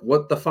like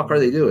what the fuck are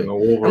they doing?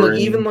 And like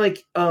even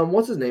like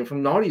what's his name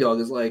from Naughty Dog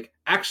is like,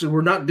 actually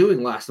we're not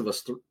doing Last of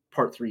Us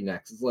Part 3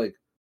 next. It's like,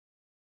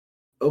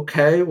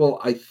 okay,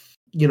 well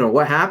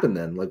what happened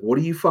then? Like what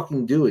are you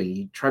fucking doing?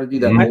 You try to do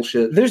that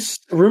bullshit. There's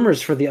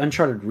rumors for the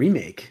Uncharted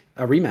remake,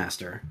 a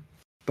remaster.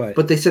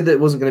 But they said that it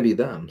wasn't going to be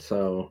them,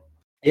 so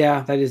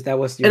yeah, that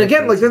was. And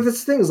again, like that's the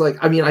thing is like,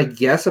 I mean, I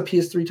guess a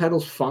PS3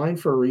 title's fine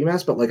for a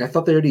remaster, but like I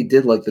thought they already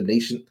did like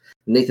the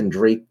Nathan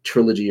Drake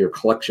trilogy or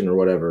collection or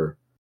whatever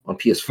on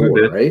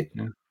PS4, right?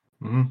 Yeah.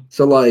 Mm-hmm.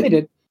 So like they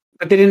did,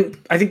 but they didn't.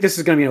 I think this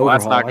is going to be an overhaul.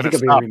 That's not going to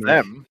stop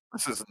them.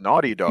 This is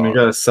Naughty Dog. You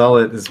got to sell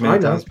it as many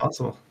times as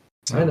possible.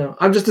 So. I know.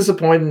 I'm just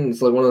disappointed.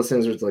 It's like one of those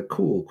things where it's like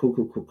cool.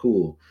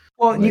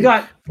 Well, like, you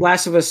got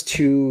Last of Us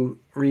 2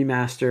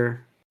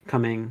 remaster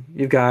coming.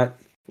 You've got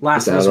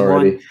Last of Us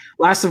 1.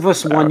 Last of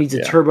Us 1 needs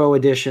a Turbo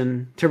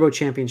Edition, Turbo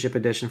Championship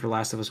Edition for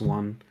Last of Us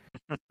 1.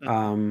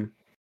 So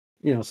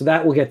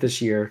that we'll get this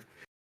year.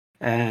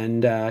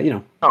 And,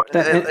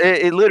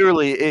 it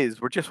literally is.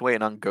 We're just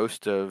waiting on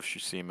Ghost of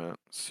Tsushima.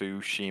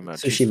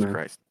 Jesus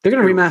Christ. They're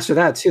going to remaster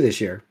that too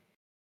this year.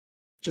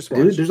 Just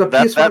watch. Dude, there's a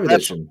PS5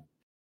 edition.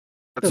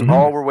 That's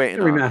all we're waiting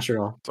on. Remaster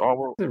all. That's all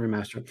we're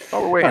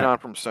waiting on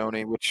from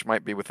Sony, which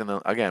might be within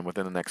the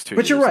next 2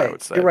 years. But you're right. I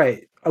would say. You're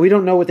right. We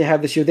don't know what they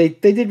have this year. They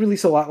did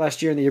release a lot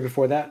last year and the year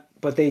before that,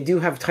 but they do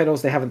have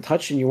titles they haven't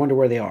touched, and you wonder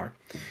where they are.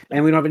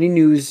 And we don't have any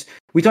news.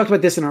 We talked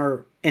about this in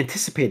our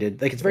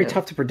anticipated. Like it's very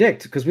tough to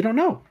predict because we don't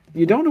know.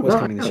 You don't know what's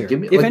coming this year. Give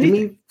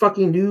me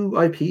fucking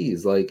new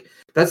IPs. Like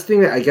that's the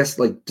thing that I guess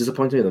like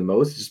disappoints me the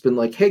most. It's just been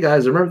like, hey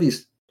guys, remember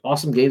these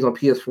awesome games on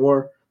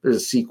PS4? There's a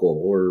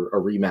sequel or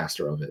a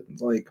remaster of it.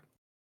 It's like.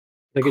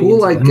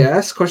 Cool, I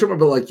guess. Question mark,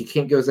 but like you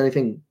can't give us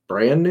anything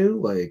brand new.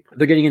 Like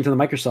they're getting into the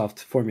Microsoft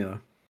formula.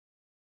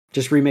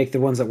 Just remake the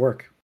ones that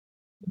work.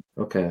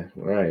 Okay,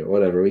 all right,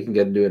 whatever. We can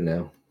get into it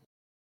now.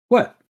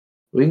 What?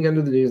 We can get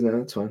into the news now.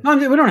 That's fine. No,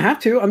 we don't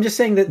have to. I'm just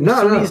saying that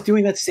Sony is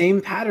doing that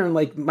same pattern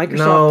like Microsoft.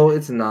 No,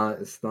 it's not.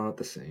 It's not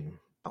the same.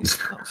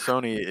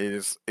 Sony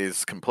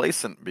is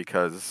complacent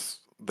because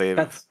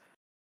they've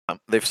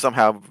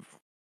somehow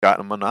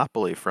gotten a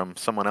monopoly from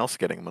someone else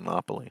getting a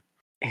monopoly.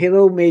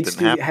 Halo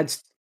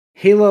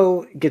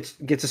Halo gets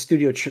a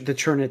studio to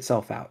churn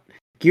itself out.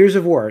 Gears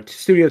of War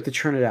studio to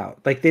churn it out.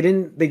 Like they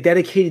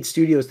dedicated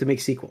studios to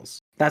make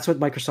sequels. That's what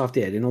Microsoft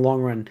did in the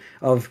long run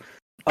of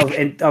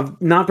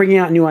not bringing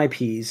out new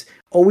IPs,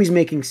 always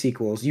making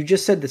sequels. You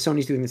just said that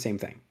Sony's doing the same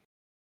thing.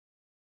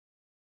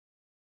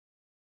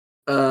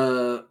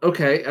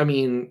 Okay. I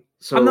mean,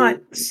 so I'm not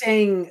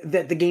saying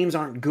that the games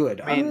aren't good.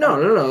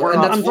 No,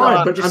 and that's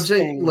fine. But I'm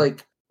saying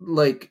like.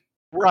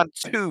 We're on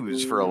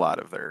 2s for a lot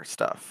of their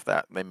stuff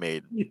that they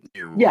made new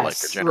like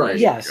a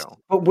generation ago.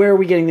 But where are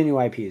we getting the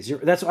new IPs?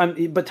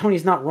 But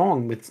Tony's not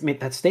wrong with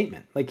that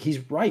statement. Like he's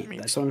right.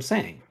 That's what I'm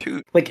saying.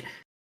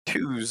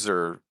 2s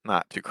are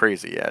not too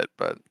crazy yet,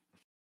 but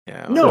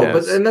yeah. No,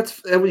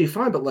 that would be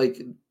fine. But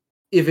like,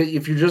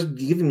 if you're just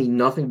giving me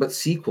nothing but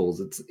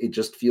sequels, it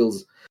just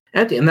feels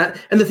empty. And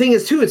the thing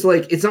is too, it's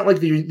like it's not like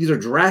these are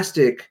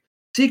drastic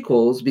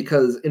sequels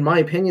because, in my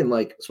opinion,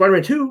 like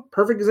Spider-Man 2,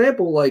 perfect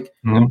example. Like.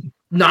 Mm-hmm.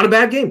 Not a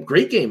bad game,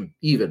 great game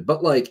even,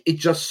 but like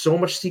it's just so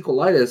much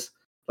sequelitis.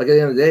 Like at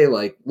the end of the day,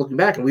 like looking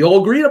back, and we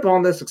all agreed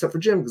upon this except for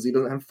Jim because he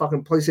doesn't have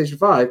fucking PlayStation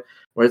 5,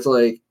 where it's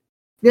like,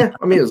 yeah,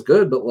 I mean it was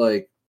good, but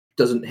like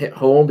doesn't hit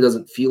home, it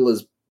doesn't feel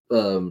as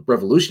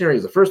revolutionary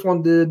as the first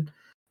one did,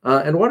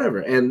 and whatever.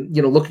 And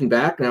looking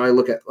back now, I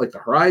look at like the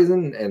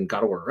Horizon and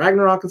God of War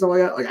Ragnarok and stuff like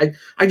that. Like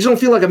I just don't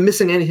feel like I'm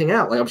missing anything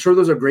out. Like I'm sure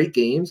those are great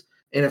games.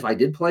 And if I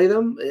did play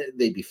them,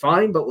 they'd be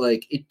fine. But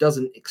like, it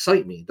doesn't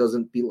excite me. It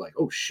doesn't be like,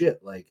 oh shit,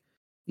 like.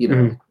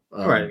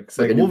 Right. It's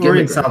like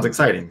Wolverine sounds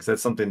exciting because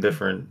that's something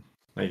different.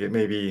 Like it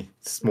maybe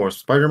it's more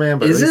Spider-Man,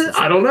 but is at least it?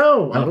 I don't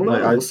know. I don't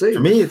know. We'll see. For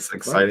me, it's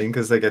exciting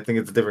because like I think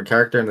it's a different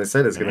character, and they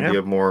said it's going to be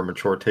a more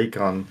mature take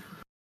on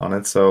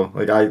it. So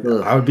like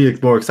I would be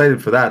more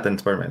excited for that than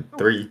Spider-Man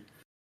 3.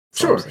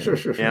 Sure,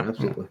 Yeah.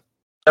 absolutely.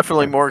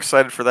 Definitely more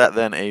excited for that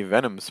than a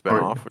Venom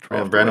spinoff, which we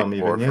have to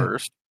wait for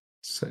first.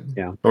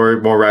 Yeah,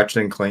 or more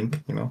Ratchet and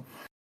Clank,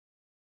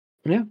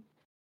 Yeah,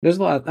 there's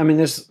a lot. I mean,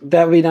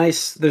 that would be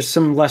nice. There's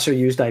some lesser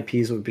used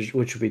IPs which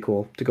would be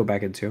cool to go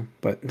back into.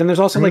 But then there's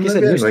also, like you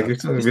said, new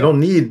stuff. We don't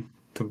need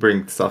to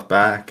bring stuff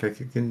back. Like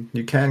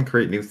you can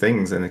create new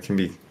things, and it can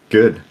be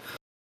good.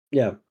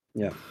 Yeah.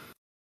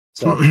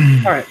 So, all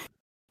right.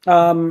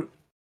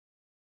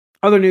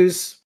 Other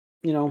news.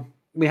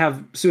 We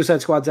have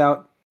Suicide Squad's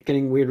out,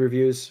 getting weird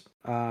reviews.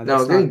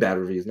 Getting bad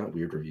reviews, not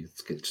weird reviews.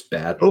 It's just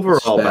bad.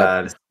 Overall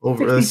bad.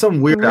 Some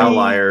weird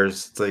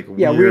outliers. It's like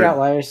weird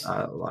outliers.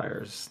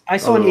 I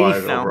saw an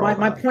 85.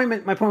 My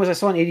point was I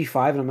saw an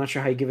 85, and I'm not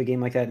sure how you give a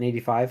game like that an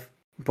 85.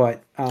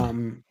 But I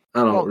don't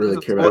really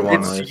care about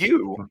it. It's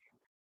you.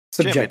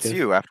 Subjective. Jim, it's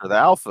you. After the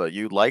alpha,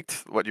 you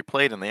liked what you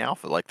played in the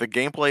alpha. Like the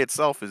gameplay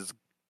itself is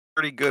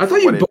pretty good. I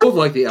thought you both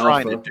liked the alpha.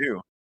 Trying to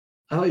do.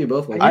 I thought you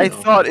both liked I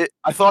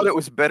thought it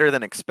was better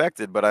than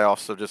expected, but I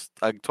also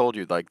I told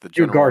you like the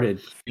general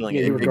feeling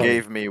it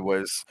gave me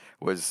was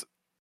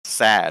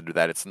sad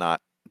that it's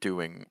not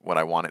doing what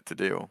I want it to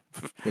do.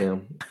 Yeah.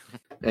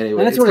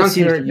 Anyway, it's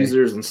concurrent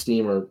users in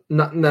Steam are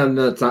no,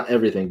 it's not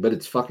everything, but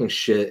it's fucking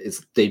shit.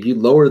 It's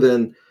debuted lower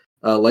than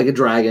Like a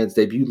Dragon. It's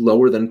debuted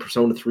lower than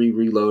Persona 3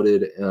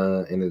 Reloaded,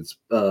 and it's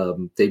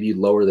debuted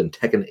lower than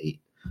Tekken 8.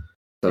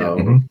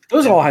 So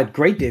those all had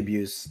great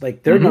debuts.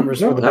 Like their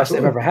numbers were the best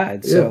they've ever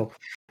had. Yeah. So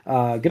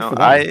good for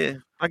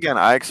them.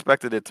 I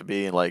expected it to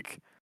be like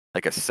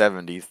a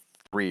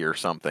 73 or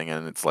something,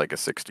 and it's like a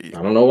 60.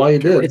 I don't know why you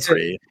did.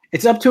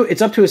 It's up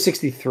to a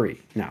 63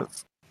 now.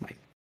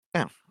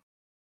 Yeah.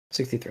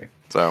 63.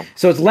 So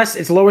it's less.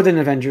 It's lower than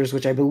Avengers,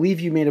 which I believe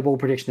you made a bold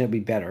prediction that'd be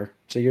better.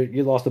 So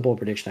you lost a bold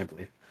prediction, I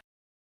believe.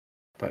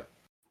 But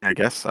I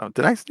guess so.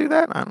 Did I do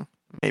that?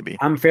 Maybe.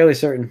 I'm fairly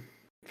certain.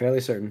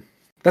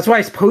 That's why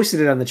I posted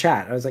it on the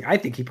chat. I was like, I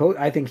think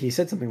he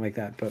said something like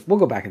that, but we'll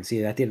go back and see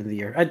it at the end of the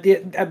year.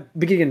 At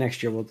beginning of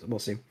next year, we'll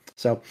see.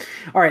 So,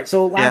 all right.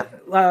 So,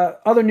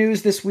 other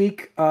news this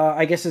week,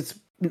 I guess it's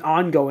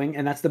ongoing,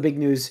 and that's the big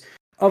news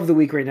of the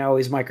week right now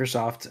is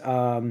Microsoft.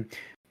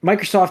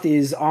 Microsoft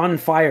is on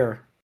fire.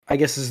 I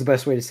guess is the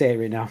best way to say it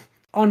right now.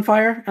 On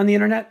fire on the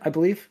internet, I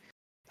believe.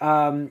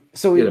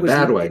 So in a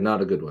bad way,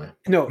 not a good way.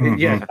 No,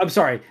 yeah, I'm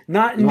sorry,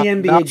 not in the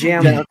NBA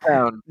Jam,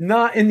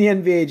 not in the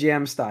NBA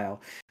Jam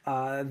style.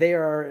 They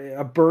are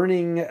a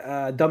burning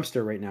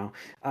dumpster right now,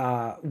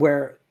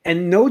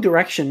 and no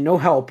direction, no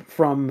help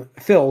from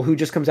Phil, who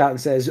just comes out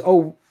and says,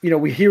 "Oh,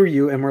 we hear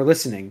you and we're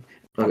listening."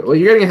 Okay, well,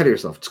 you're getting ahead of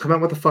yourself. Just come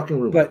out with a fucking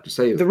rumor. But just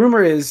say it. The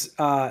rumor is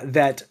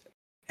that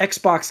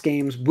Xbox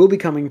games will be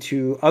coming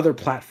to other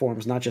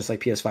platforms, not just like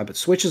PS5, but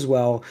Switch as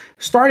well.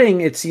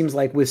 Starting, it seems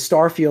like, with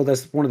Starfield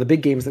as one of the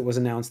big games that was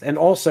announced, and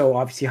also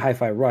obviously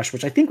Hi-Fi Rush,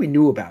 which I think we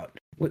knew about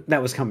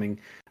that was coming.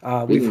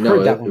 We've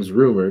heard that one. It was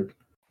rumored.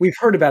 We've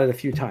heard about it a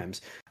few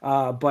times,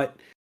 but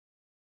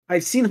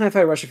I've seen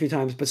Hi-Fi Rush a few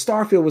times. But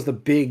Starfield was the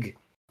big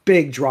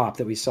drop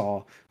that we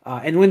saw,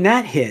 and when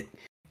that hit,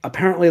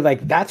 apparently,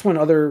 like that's when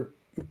other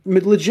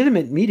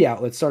legitimate media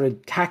outlets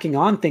started tacking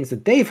on things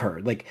that they've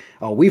heard. Like,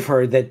 we've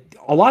heard that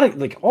a lot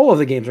of all of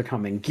the games are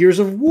coming. Gears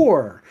of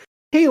War,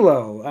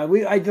 Halo.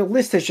 The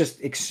list has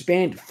just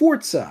expanded.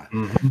 Forza.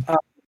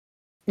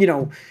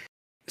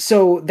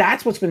 So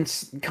that's what's been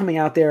coming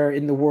out there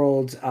in the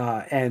world,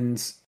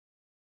 and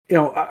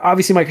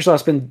obviously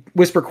Microsoft's been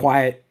whisper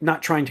quiet,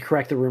 not trying to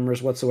correct the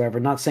rumors whatsoever,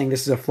 not saying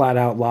this is a flat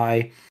out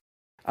lie.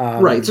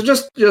 Right. So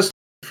just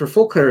for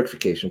full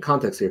clarification,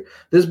 context here,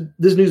 this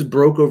news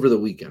broke over the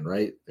weekend,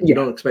 right? And you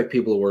don't expect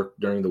people to work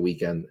during the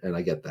weekend, and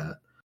I get that.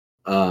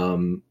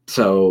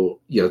 So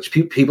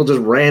people just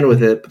ran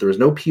with it, but there was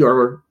no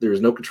PR, there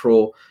was no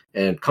control.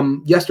 And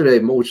come yesterday,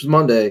 which was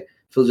Monday,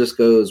 Phil just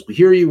goes, "We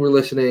hear you, we're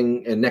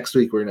listening, and next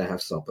week we're gonna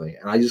have something."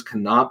 And I just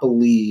cannot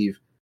believe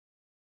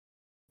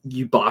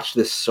you botched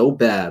this so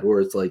bad,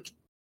 where it's like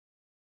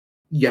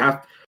you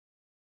have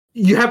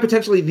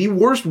potentially the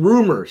worst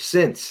rumor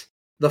since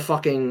the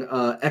fucking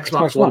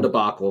Xbox One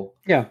debacle.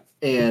 Yeah.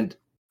 And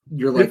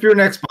you're like, if you're an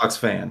Xbox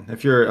fan,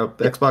 if you're a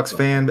Xbox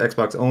fan,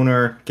 Xbox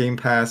owner, Game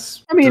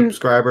Pass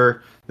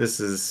subscriber, this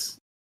is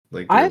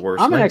like your worst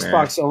nightmare. I'm an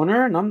Xbox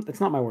owner, and it's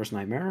not my worst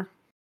nightmare.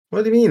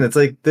 What do you mean? It's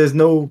like there's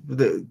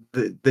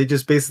they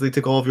just basically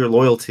took all of your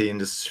loyalty and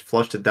just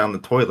flushed it down the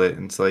toilet.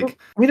 And it's like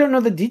we don't know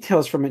the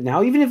details from it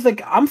now. Even if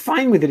I'm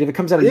fine with it if it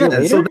comes out a year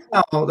later. So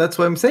now that's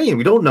what I'm saying.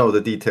 We don't know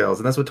the details,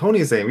 and that's what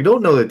Tony is saying. We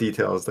don't know the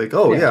details. Like,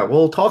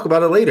 we'll talk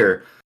about it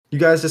later. You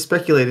guys just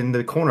speculate in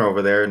the corner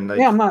over there, and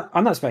I'm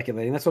not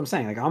speculating. That's what I'm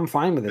saying. Like, I'm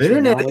fine with it. The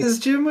internet is,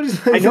 Jim.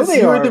 I know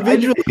they are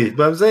individually,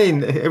 but I'm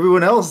saying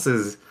everyone else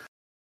is.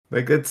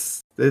 Like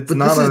it's but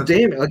not. This is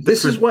damn it. Like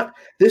this is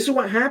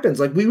what happens.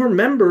 Like we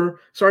remember.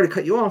 Sorry to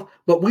cut you off,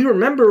 but we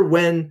remember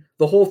when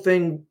the whole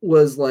thing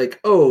was like,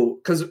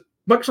 because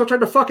Microsoft tried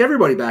to fuck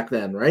everybody back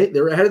then, right?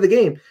 They were ahead of the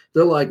game.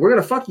 They're like, we're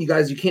going to fuck you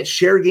guys. You can't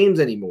share games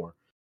anymore.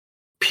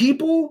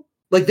 People,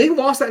 like, they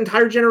lost that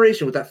entire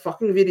generation with that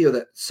fucking video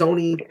that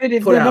Sony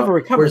put out.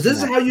 Whereas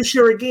this is how you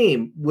share a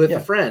game with a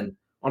friend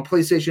on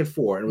PlayStation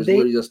 4. And it was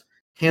literally just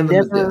hand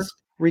them the disc.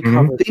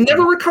 They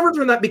never recovered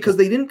from that because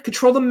they didn't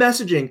control the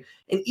messaging.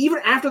 And even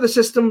after the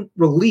system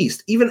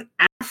released, even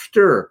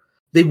after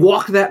they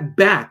walked that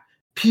back,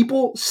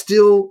 people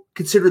still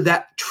consider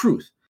that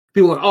truth.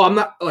 People are like, oh, I'm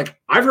not, like,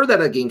 I've heard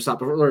that at GameStop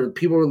before, where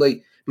people were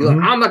like,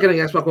 I'm not getting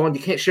an Xbox One. You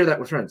can't share that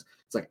with friends.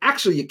 It's like,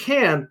 actually, you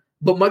can,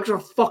 but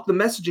Microsoft fucked the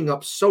messaging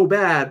up so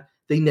bad,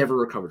 they never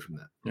recovered from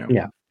that.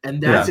 Yeah.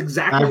 And that's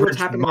exactly what's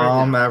happening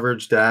right now.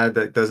 Average dad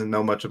that doesn't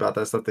know much about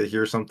that stuff. They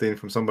hear something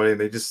from somebody and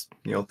they just,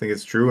 think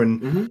it's true,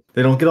 and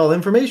they don't get all the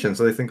information.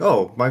 So they think,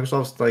 oh,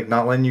 Microsoft's like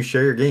not letting you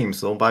share your games,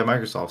 so don't buy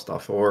Microsoft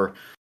stuff. Or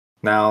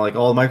now, like,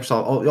 all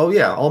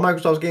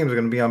Microsoft's games are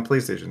going to be on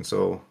PlayStation,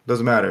 so it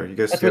doesn't matter. You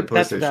guys get PlayStation.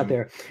 That's what's out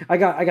there. I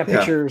got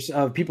pictures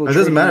of people. It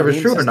doesn't matter if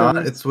it's true or not.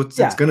 It's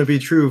going to be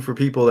true for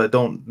people that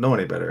don't know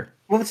any better.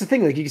 Well, that's the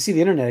thing. Like, you can see the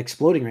internet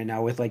exploding right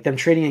now with like them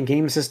trading in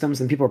game systems,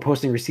 and people are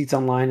posting receipts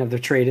online of their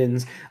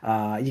trade-ins.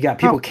 You got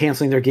people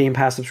canceling their Game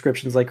Pass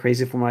subscriptions like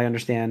crazy, from what I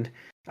understand.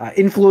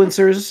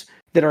 Influencers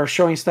that are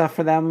showing stuff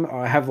for them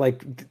have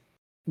like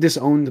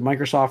disowned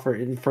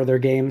Microsoft for their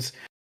games.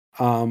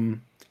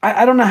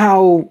 I don't know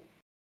how.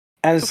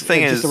 As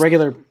a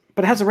regular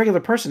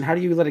person, how do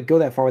you let it go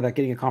that far without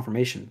getting a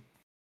confirmation?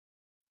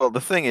 Well,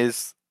 the thing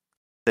is,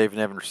 they've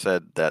never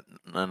said that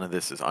none of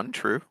this is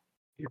untrue.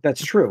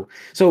 That's true.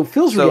 So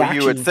Phil's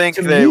reaction, you would think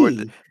they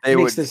would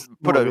put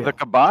the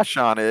kibosh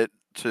on it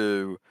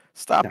to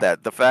stop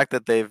that. The fact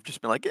that they've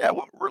just been like, yeah,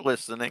 we're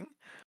listening,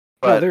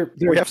 but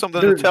we have something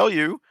to tell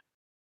you.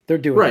 They're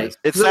doing this.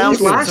 It sounds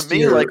to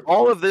me like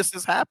all of this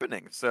is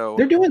happening. So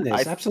they're doing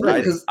this,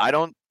 absolutely. I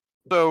don't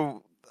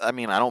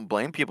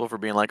blame people for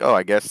being like, oh,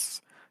 I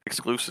guess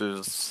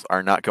exclusives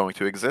are not going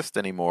to exist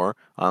anymore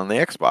on the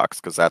Xbox,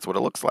 because that's what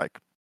it looks like.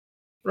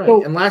 Right.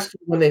 So, and last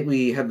year when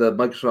we had the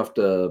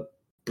Microsoft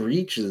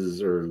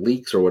breaches or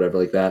leaks or whatever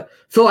like that,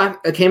 Phil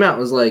came out and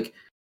was like,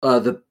 I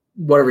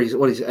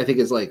think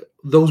is like,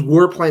 those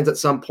were plans at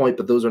some point,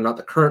 but those are not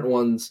the current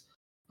ones.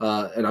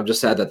 And I'm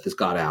just sad that this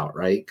got out,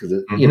 right?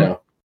 Because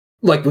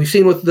like we've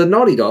seen with the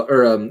Naughty Dog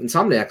or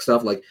Insomniac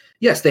stuff, like,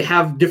 yes, they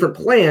have different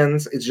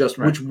plans. It's just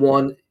which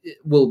one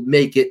will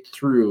make it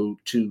through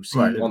to see.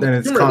 Right. And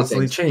it's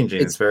constantly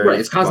changing. It's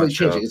constantly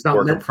changing. It's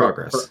not meant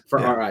for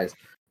our eyes.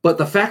 But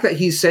the fact that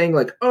he's saying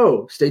like,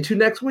 oh, stay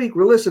tuned next week,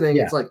 we're listening.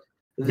 It's like,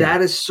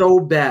 that is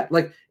so bad.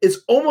 Like, it's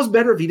almost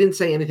better if he didn't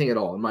say anything at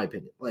all, in my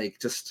opinion. Like,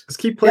 just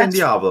keep playing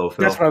Diablo,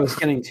 Phil. That's what I was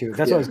getting to.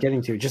 What I was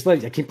getting to. Just I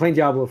keep playing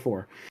Diablo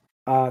 4.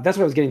 That's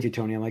what I was getting to,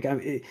 Tony. I'm like,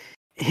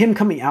 him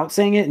coming out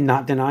saying it and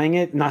not denying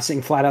it, not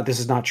saying flat out this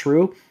is not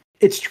true.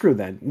 It's true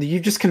then. You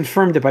just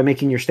confirmed it by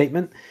making your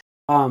statement.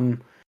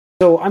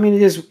 So I mean,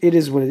 it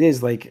is what it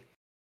is. Like,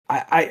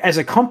 I as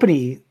a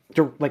company,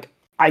 like,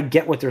 I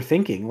get what they're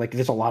thinking. Like,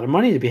 there's a lot of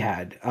money to be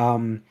had.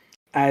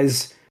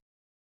 As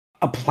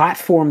a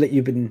platform that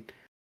you've been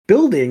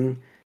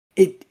building,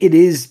 it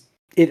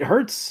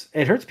hurts.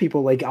 It hurts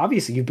people. Like,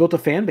 obviously you've built a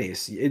fan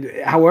base.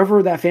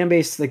 However, that fan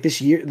base, like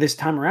this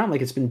time around,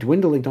 like, it's been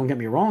dwindling. Don't get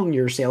me wrong.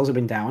 Your sales have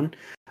been down,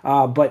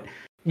 but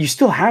you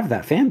still have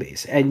that fan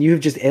base, and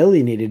you've just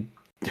alienated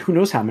who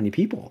knows how many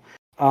people,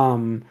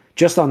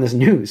 just on this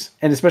news.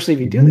 And especially if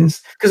you do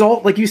this, because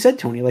like you said,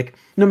 Tony, like,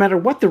 no matter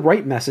what the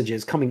right message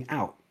is coming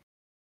out,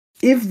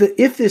 if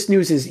this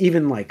news is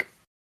even like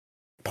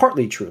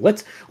partly true,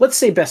 let's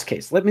say best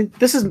case.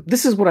 This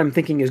is what I'm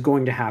thinking is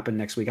going to happen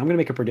next week. I'm going to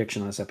make a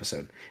prediction on this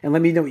episode, and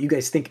let me know what you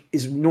guys think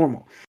is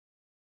normal.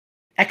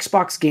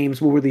 Xbox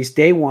games will release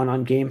day one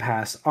on Game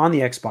Pass on the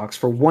Xbox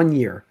for 1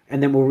 year,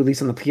 and then we'll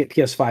release on the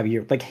PS5 a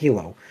year. Like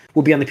Halo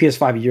will be on the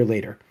PS5 a year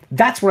later.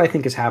 That's what I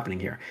think is happening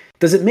here.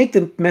 Does it make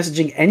the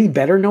messaging any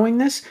better knowing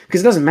this?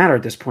 Because it doesn't matter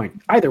at this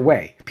point. Either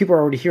way, people are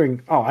already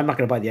hearing, oh, I'm not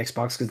going to buy the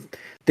Xbox because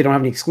they don't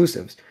have any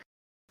exclusives.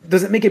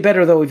 Does it make it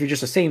better, though, if you're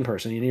just a sane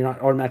person and you're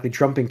not automatically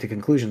jumping to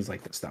conclusions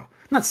like this, though?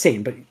 Not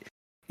sane, but,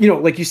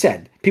 like you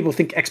said, people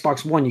think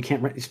Xbox One, you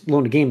can't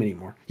loan a game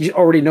anymore. You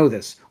already know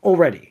this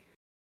already.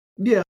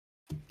 Yeah.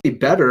 Be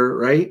better,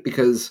 right?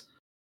 Because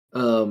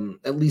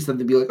at least then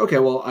they'd be like, okay,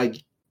 well,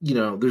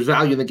 there's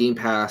value in the Game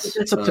Pass.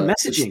 That's up to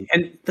messaging.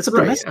 And that's up to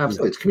messaging.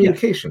 Absolutely. It's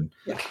communication.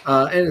 Yeah.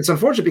 And it's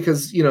unfortunate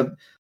because,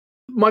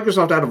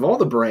 Microsoft, out of all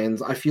the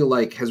brands, I feel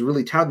like has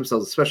really touted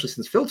themselves, especially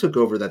since Phil took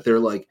over, that they're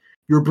like,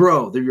 your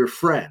bro, they're your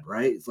friend,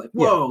 right? It's like,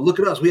 whoa, look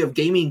at us. We have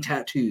gaming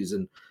tattoos,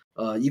 and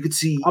you could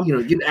see,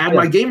 you can add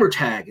my gamer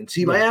tag and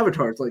see my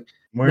avatar. It's like,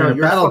 wearing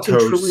a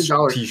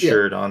Battletoads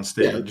t-shirt on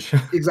stage.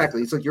 Yeah,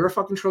 exactly. It's like, you're a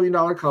fucking $1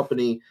 trillion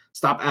company.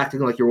 Stop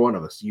acting like you're one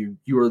of us. You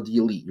are the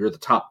elite. You're the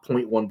top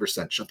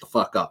 0.1%. Shut the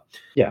fuck up.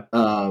 Yeah.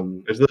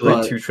 There's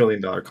literally $2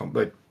 trillion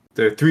like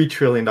there are $3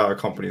 trillion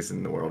companies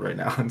in the world right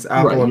now. It's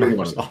Apple and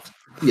Microsoft.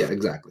 Yeah,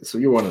 exactly. So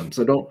you're one of them.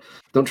 So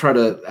don't try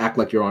to act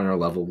like you're on our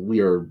level.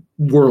 We are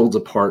worlds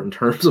apart in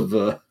terms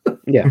of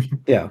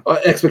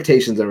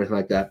expectations and everything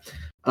like that.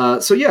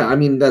 So yeah, I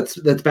mean that's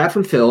bad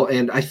from Phil,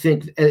 and I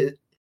think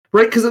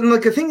right because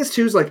like the thing is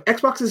too is like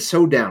Xbox is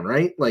so down,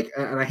 right? Like,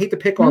 and I hate to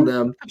pick on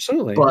them,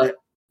 absolutely, but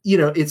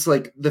it's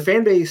like the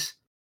fan base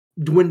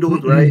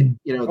dwindled, right?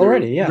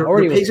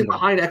 They're pacing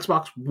behind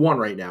Xbox One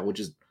right now, which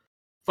is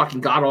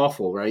fucking god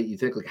awful, right? You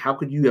think like how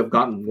could you have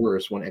gotten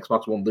worse when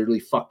Xbox One literally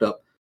fucked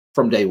up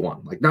from day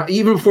one? Like not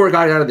even before it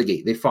got out of the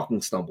gate, they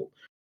fucking stumbled.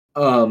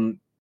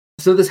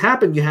 So this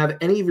happened. You have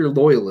any of your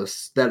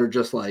loyalists that are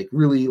just like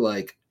really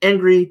like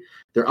angry.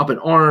 They're up in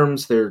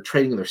arms. They're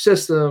trading their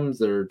systems.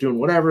 They're doing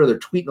whatever. They're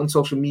tweeting on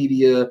social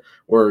media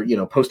or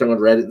posting on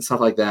Reddit and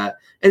stuff like that,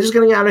 and just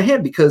getting out of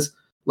hand because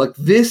like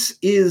this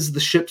is the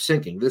ship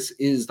sinking. This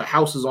is the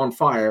house is on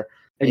fire,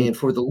 and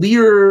for the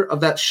leader of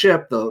that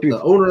ship,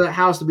 the owner of that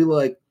house, to be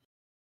like,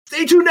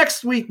 "Stay tuned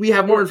next week. We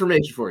have more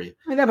information for you."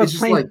 It's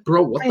just like,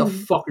 bro, what the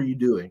fuck are you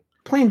doing?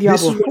 Playing Diablo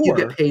 4. This is what you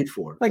get paid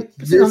for. Like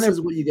this is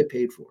what you get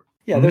paid for.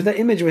 Yeah, there's that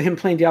image with him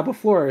playing Diablo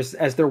 4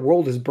 as their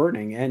world is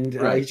burning, and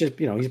he's just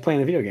he's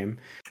playing a video game.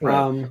 Right.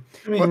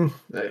 I mean,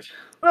 what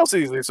else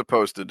is he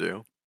supposed to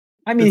do?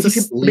 I mean, he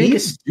could make a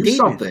statement. Do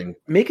something.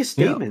 Make a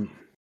statement.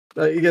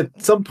 Yeah.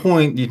 At some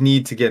point, you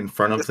need to get in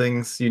front of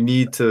things. You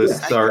need to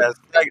start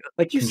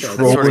like you said.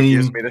 Controlling. Sort of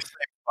gives me the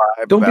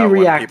same vibe. Don't be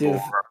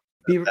reactive.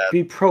 Be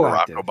proactive.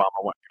 Barack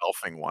Obama went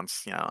golfing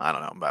once. I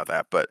don't know about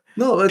that, but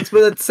no.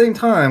 But at the same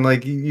time,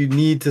 like you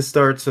need to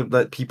start to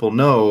let people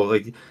know.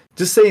 Like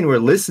just saying we're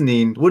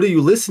listening. What are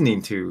you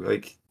listening to?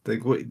 Like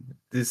what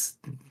this?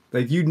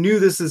 Like you knew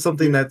this is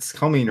something that's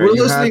coming. Right?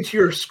 We're listening to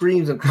your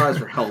screams and cries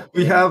for help.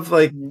 We have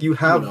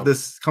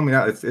this coming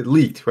out. It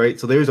leaked, right?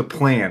 So there's a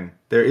plan.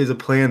 There is a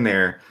plan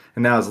there,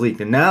 and now it's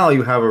leaked, and now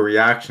you have a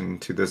reaction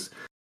to this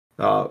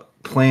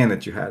plan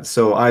that you had.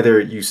 So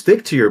either you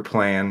stick to your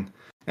plan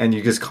and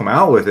you just come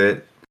out with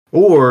it,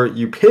 or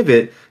you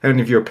pivot. And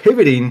if you're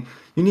pivoting,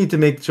 you need to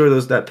make sure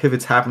that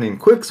pivot's happening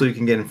quick so you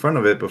can get in front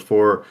of it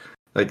before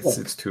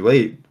it's too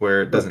late,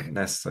 where it doesn't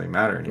necessarily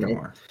matter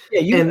anymore.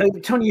 Yeah,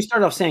 Tony, you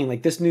started off saying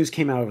like this news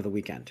came out over the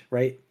weekend,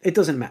 right? It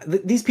doesn't matter.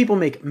 These people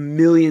make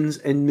millions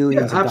and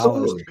millions of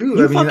dollars.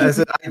 Dude, I mean, as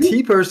an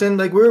IT person,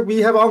 like we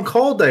have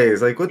on-call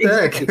days. Like what the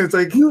heck? It's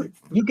like you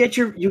get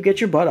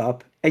your butt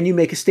up and you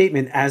make a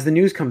statement as the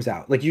news comes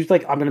out. Like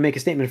I'm going to make a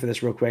statement for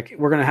this real quick.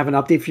 We're going to have an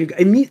update for you.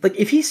 Like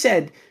if he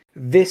said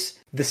this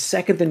the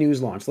second the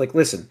news launched, like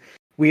listen,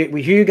 we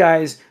hear you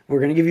guys. We're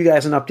going to give you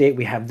guys an update.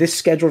 We have this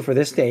scheduled for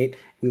this date.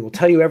 We will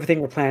tell you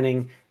everything we're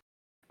planning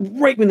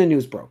right when the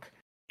news broke.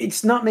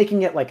 It's not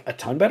making it like a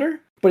ton better,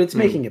 but it's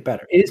making it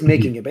better. It is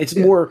making it. It's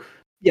more.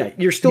 Yeah,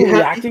 you're still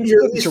reacting.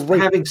 You're at least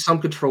having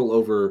some control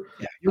over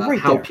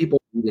how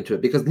people read into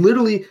it. Because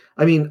literally,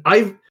 I mean,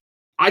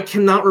 I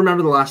cannot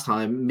remember the last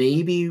time.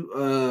 Maybe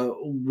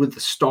with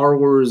the Star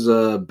Wars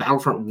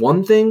Battlefront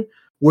 1 thing,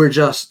 where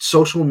just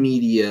social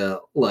media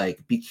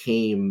like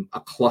became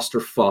a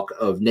clusterfuck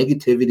of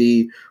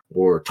negativity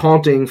or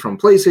taunting from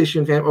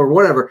PlayStation fan or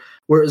whatever,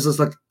 where it was just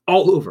like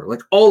all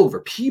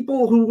over.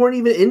 People who weren't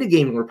even into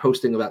gaming were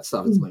posting about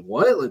stuff. It's like,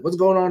 what? Like, what's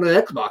going on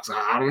at Xbox?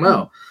 I don't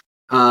know.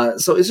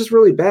 So it's just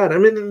really bad. I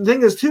mean, the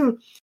thing is too,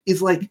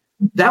 is like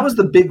that was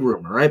the big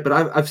rumor, right? But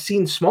I've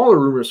seen smaller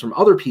rumors from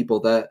other people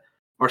that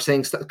are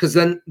saying stuff because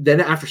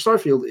then after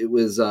Starfield, it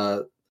was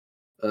God,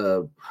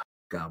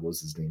 what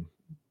was his name?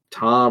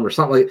 Tom or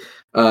something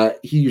like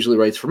he usually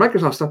writes for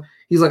Microsoft stuff.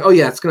 He's like, oh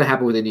yeah, it's going to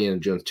happen with Indiana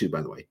Jones 2,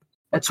 by the way.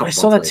 I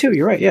saw that too.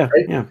 You're right. Yeah.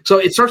 Right? Yeah. So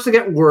it starts to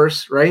get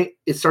worse, right?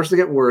 It starts to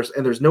get worse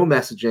and there's no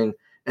messaging.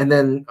 And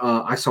then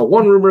I saw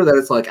one rumor that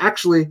it's like,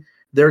 actually,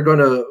 they're going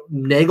to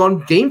nag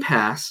on Game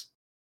Pass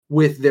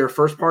with their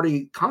first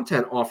party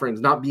content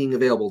offerings not being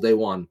available day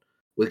one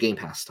with Game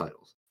Pass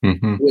titles,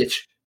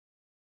 which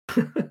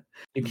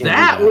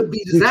that would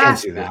be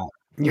disaster.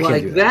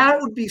 That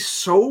would be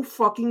so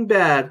fucking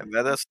bad. And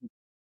that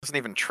doesn't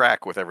even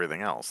track with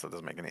everything else. That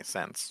doesn't make any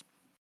sense.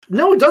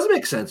 No, it doesn't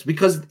make sense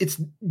because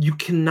you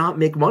cannot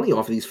make money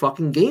off of these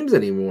fucking games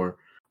anymore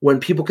when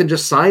people can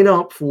just sign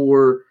up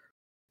for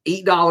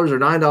 $8 or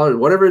 $9,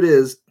 whatever it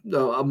is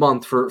a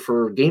month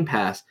for Game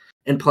Pass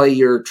and play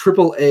your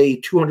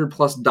AAA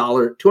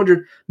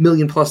 $200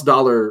 million plus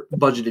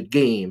budgeted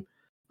game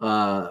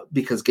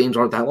because games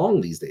aren't that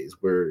long these days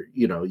where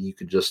you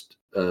could just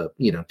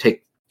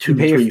take 2,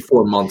 3,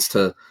 4 months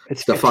to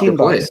fucking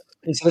play it.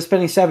 Instead of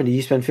spending 70,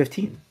 you spend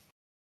 15.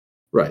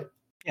 Right.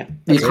 Yeah.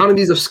 The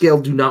economies of scale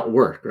do not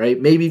work, right?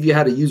 Maybe if you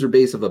had a user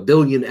base of 1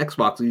 billion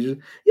Xbox users,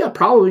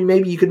 probably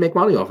maybe you could make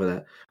money off of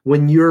that.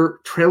 When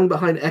you're trailing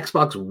behind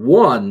Xbox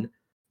One,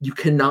 you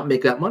cannot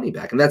make that money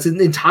back. And that's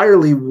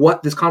entirely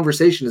what this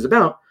conversation is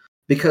about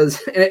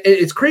because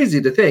it's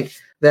crazy to think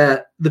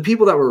that the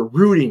people that were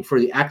rooting for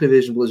the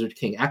Activision Blizzard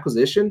King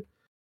acquisition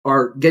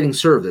are getting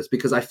served this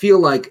because I feel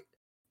like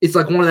it's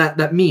like one of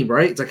that meme,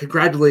 right? It's like,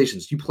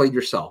 congratulations, you played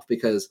yourself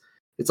because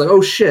it's like,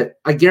 oh shit,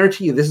 I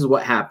guarantee you this is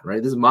what happened,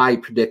 right? This is my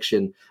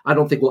prediction. I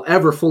don't think we'll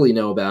ever fully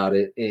know about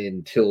it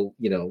until,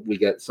 we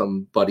get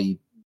somebody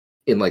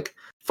in like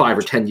 5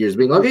 or 10 years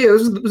being like, hey,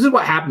 this is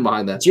what happened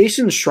behind that.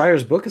 Jason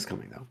Schreier's book is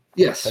coming though.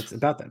 Yes. That's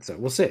about that. So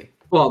we'll see.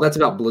 Well, that's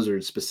about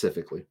Blizzard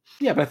specifically.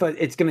 Yeah, but I thought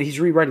he's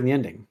rewriting the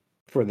ending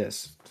for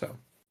this. So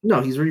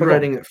no, he's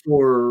rewriting it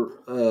for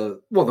the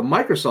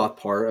Microsoft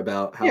part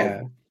about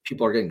how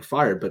people are getting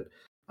fired, but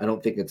I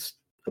don't think it's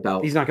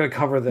about. He's not going to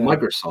cover the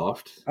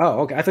Microsoft. Oh,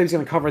 okay. I thought he was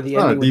going to cover the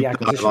ending with the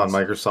acquisitions on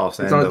Microsoft's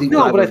end.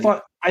 No,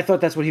 but I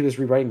thought that's what he was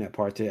rewriting that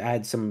part to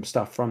add some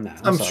stuff from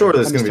that. I'm sure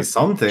there's going to be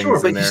some things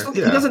but in there.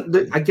 He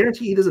doesn't. I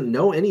guarantee he doesn't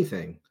know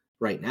anything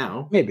right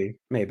now. Maybe.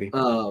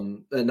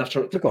 Not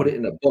sure to put it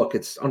in a book.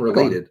 It's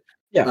unrelated.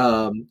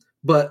 Yeah.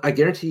 But I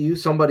guarantee you,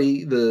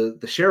 somebody,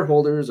 the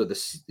shareholders or the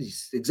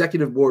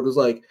executive board was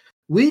like,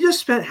 "We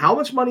just spent how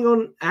much money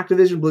on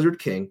Activision Blizzard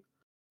King?"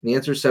 And the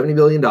answer is $70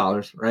 billion,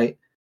 right?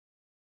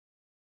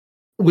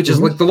 Which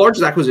is like the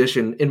largest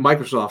acquisition in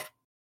Microsoft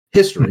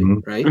history,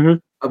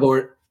 right?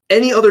 About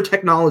any other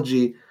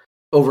technology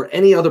over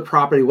any other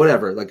property,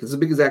 whatever. Like, it's the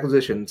biggest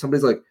acquisition.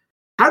 Somebody's like,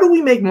 "How do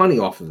we make money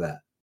off of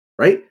that?"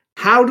 Right?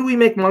 How do we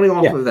make money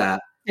off of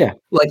that? Yeah.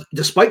 Like,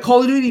 despite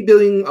Call of Duty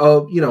being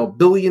 $2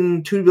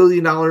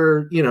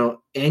 billion,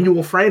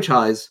 annual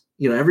franchise,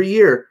 every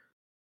year,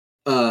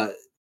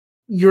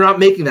 you're not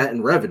making that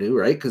in revenue,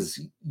 right? Because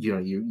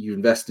you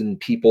invest in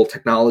people,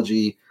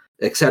 technology,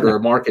 etc.,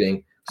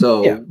 marketing.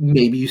 So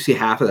maybe you see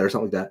half of that or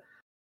something like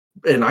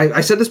that. And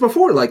I said this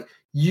before, like,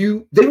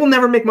 they will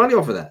never make money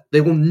off of that. They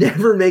will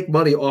never make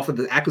money off of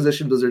the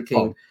acquisition Blizzard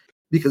King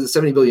because it's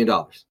 $70 billion.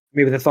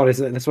 Maybe the thought is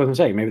that's what I'm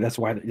saying. Maybe that's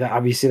why.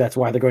 Obviously, that's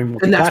why they're going.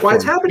 And that's why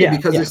it's happening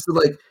because it's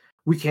like,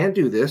 we can't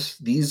do this.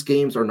 These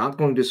games are not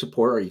going to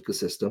support our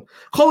ecosystem.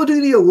 Call of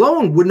Duty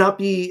alone would not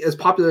be as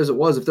popular as it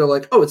was if they're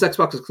like, "Oh, it's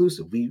Xbox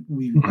exclusive."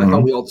 I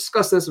thought we all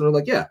discussed this, and we're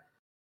like, "Yeah."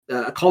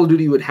 Call of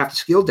Duty would have to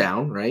scale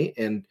down, right?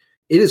 And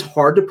it is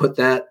hard to put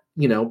that,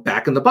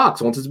 back in the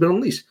box once it's been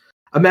unleashed.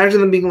 Imagine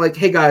them being like,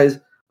 "Hey guys,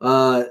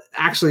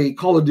 actually,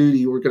 Call of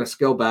Duty, we're going to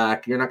scale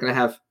back. You're not going to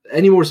have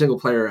any more single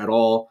player at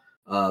all.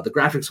 The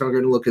graphics aren't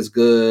going to look as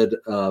good.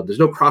 There's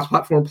no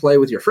cross-platform play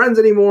with your friends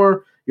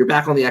anymore. You're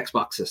back on the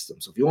Xbox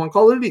system. So if you want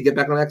Call of Duty, get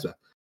back on Xbox."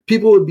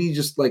 People would be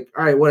just like,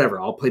 "All right, whatever.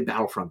 I'll play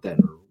Battlefront then,"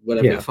 or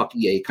whatever the fuck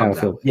EA comes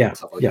out with.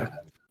 Stuff like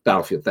that.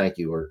 Battlefield, thank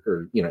you,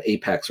 or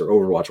Apex or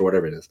Overwatch or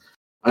whatever it is.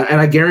 And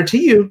I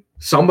guarantee you,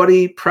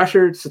 somebody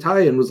pressured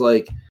Satai and was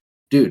like,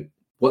 "Dude,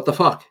 what the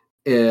fuck?"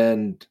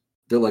 And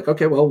they're like,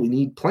 "Okay, well, we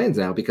need plans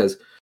now because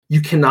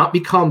you cannot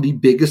become the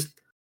biggest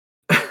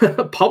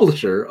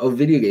publisher of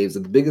video games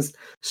and the biggest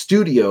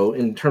studio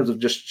in terms of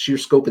just sheer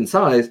scope and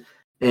size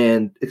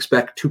and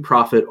expect to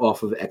profit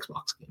off of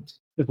Xbox games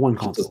with one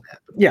console."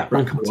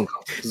 One console.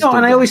 No,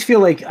 and I always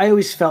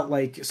felt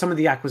like some of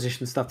the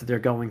acquisition stuff that they're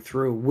going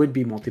through would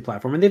be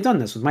multi-platform, and they've done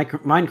this with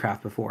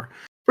Minecraft before.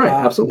 Right,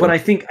 absolutely. But I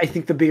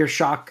think the bigger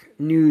shock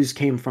news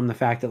came from the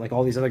fact that like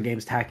all these other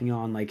games tacking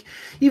on, like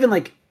even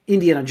like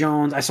Indiana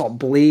Jones. I saw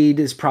Blade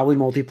is probably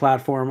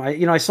multi-platform.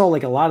 I saw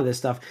like a lot of this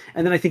stuff,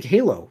 and then I think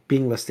Halo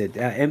being listed,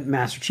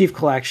 Master Chief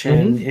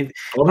Collection.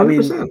 I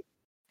mean,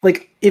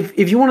 like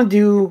if you want to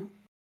do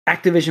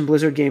Activision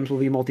Blizzard games will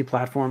be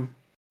multi-platform,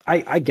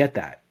 I get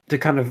that.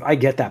 I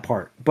get that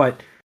part,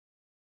 but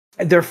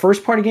their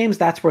first-party games,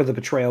 that's where the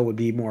betrayal would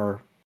be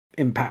more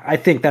impact. I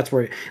think that's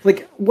where,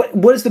 like,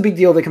 what is the big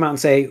deal? They come out and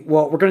say,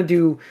 "Well, we're going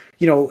to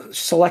do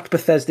select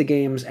Bethesda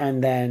games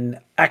and then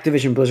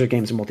Activision Blizzard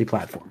games in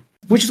multi-platform,"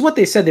 which is what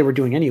they said they were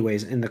doing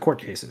anyways in the court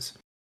cases.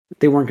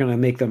 They weren't going to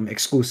make them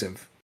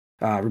exclusive.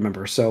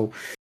 Remember, so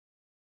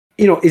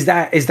is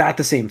that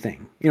the same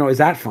thing? Is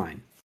that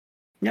fine?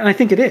 Yeah, and I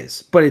think it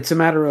is, but it's a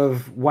matter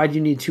of why do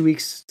you need 2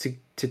 weeks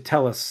to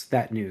tell us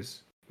that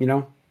news?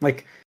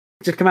 Like,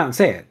 just come out and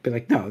say it. Be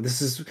like, no,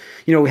 this is,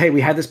 hey, we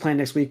had this plan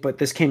next week, but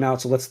this came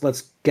out, so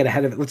let's get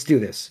ahead of it. Let's do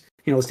this.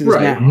 Let's do this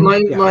now.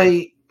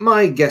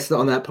 My guess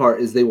on that part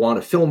is they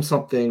want to film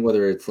something,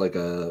 whether it's like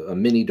a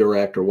mini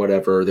direct or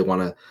whatever. They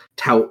want to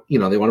tout, they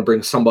want to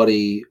bring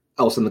somebody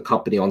else in the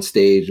company on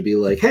stage and be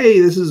like, "Hey,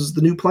 this is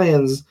the new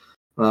plans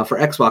for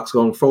Xbox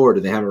going forward,"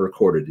 and they haven't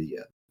recorded it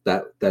yet.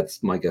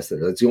 That's my guess there.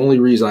 That's the only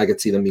reason I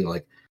could see them being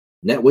like,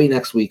 wait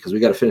next week because we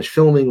got to finish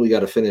filming. We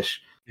got to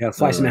finish.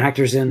 Fly some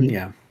actors in.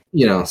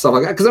 Stuff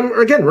like that. Because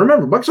again,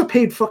 remember, Microsoft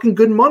paid fucking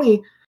good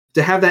money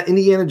to have that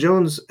Indiana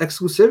Jones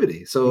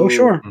exclusivity. So,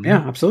 sure,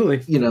 yeah,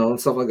 absolutely. And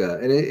stuff like that,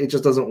 and it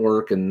just doesn't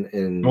work.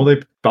 And well,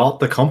 they bought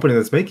the company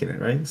that's making it,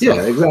 right? So.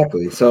 Yeah,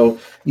 exactly. So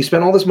you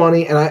spend all this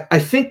money, and I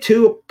think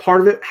too,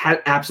 part of it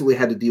absolutely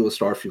had to deal with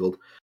Starfield,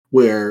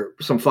 where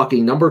some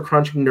fucking number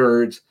crunching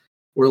nerds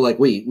were like,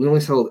 "Wait, we only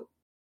sold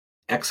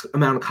X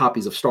amount of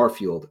copies of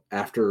Starfield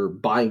after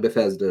buying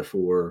Bethesda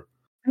for."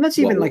 And that's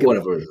even like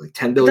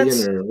 10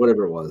 billion or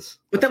whatever it was.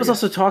 But that was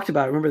also talked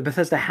about. Remember,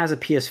 Bethesda has a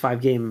PS5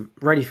 game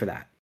ready for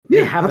that.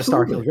 They have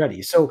absolutely. A Starfield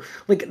ready. So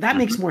like that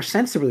makes more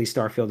sense to release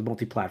Starfield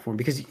multi-platform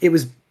because it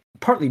was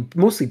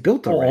mostly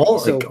built already.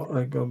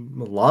 A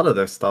lot of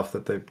their stuff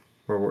that they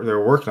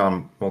were working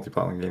on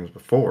multi-platform games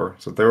before.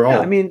 So they were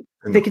all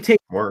they could take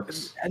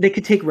works. They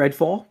could take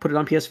Redfall, put it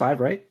on PS5,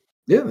 right?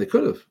 Yeah, they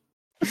could have.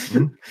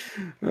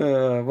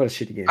 What a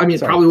shitty game. I mean,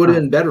 it probably would have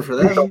been better for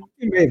them.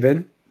 It may have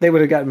been. They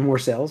would have gotten more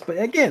sales, but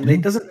again,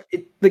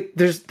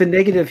 there's the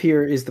negative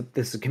here is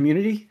the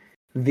community,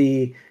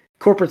 the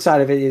corporate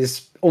side of it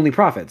is only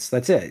profits.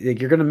 That's it. Like,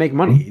 you're going to make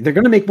money. They're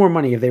going to make more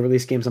money if they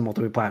release games on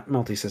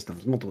multi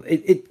systems.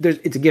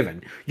 It's a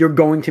given. You're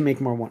going to make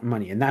more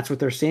money, and that's what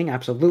they're seeing.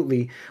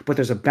 Absolutely, but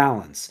there's a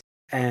balance.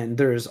 And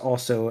there's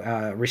also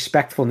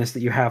respectfulness that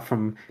you have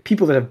from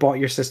people that have bought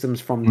your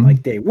systems from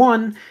like day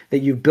one, that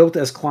you've built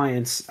as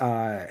clients.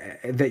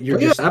 That you're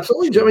just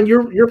absolutely, Joe. And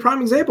you're a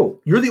prime example.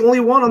 You're the only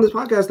one on this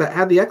podcast that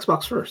had the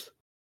Xbox first.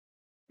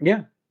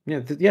 Yeah.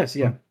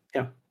 The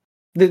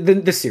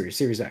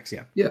Series X.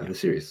 Yeah, the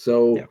series.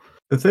 So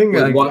the thing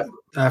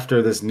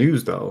after this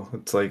news, though,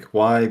 it's like,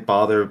 why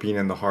bother being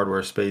in the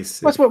hardware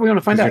space? That's what we want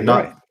to find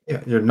out.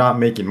 You're not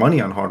making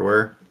money on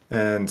hardware,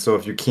 and so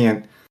if you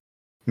can't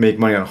make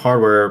money on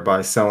hardware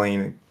by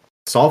selling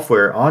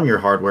software on your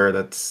hardware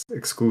that's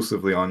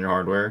exclusively on your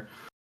hardware,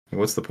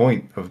 what's the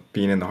point of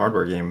being in the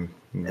hardware game?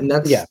 And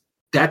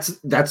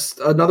that's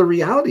another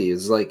reality.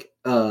 Is like,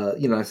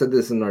 I said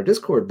this in our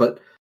Discord, but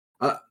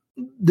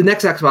the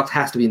next Xbox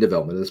has to be in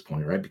development at this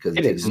point, right? Because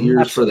it takes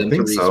years for them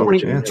to release.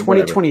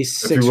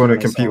 2026. If you want to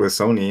compete with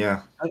Sony,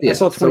 I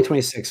saw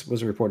 2026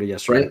 was reported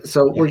yesterday. Right,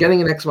 so we're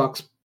getting an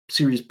Xbox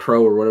Series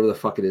Pro or whatever the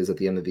fuck it is at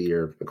the end of the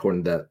year,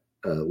 according to that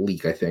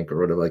leak, I think, or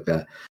whatever like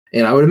that.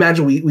 And I would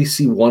imagine we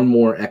see one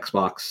more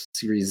Xbox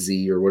Series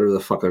Z or whatever the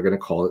fuck they're going to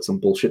call it, some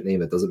bullshit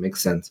name that doesn't make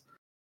sense.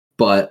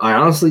 But I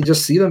honestly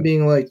just see them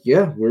being like,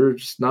 yeah, we're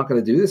just not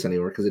going to do this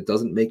anymore because it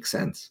doesn't make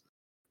sense.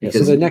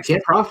 Because they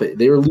can't profit.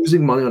 They were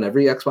losing money on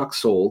every Xbox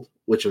sold,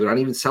 which they're not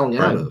even selling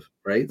out of,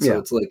 right? So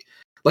it's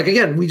like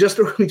again, we just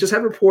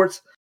had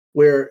reports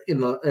where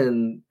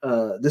in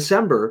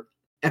December,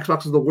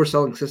 Xbox was the worst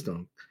selling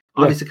system.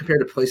 Obviously, compared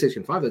to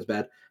PlayStation 5, that's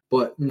bad.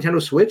 But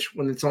Nintendo Switch,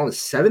 when it's on its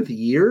 7th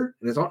year,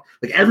 and it's on,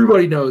 like,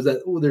 everybody knows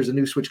that there's a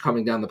new Switch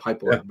coming down the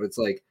pipeline. But it's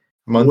like,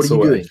 months what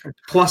are you away. doing?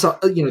 Plus,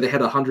 they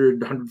had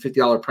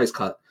 $150 price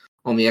cut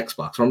on the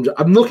Xbox. So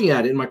I'm looking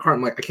at it in my cart.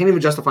 I'm like, I can't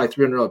even justify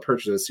 $300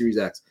 purchase of a Series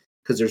X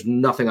because there's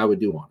nothing I would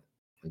do on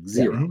it. Like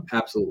zero,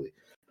 absolutely.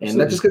 And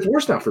that just gets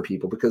worse now for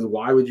people because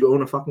why would you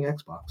own a fucking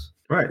Xbox?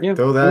 Right. Yeah.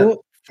 Throw that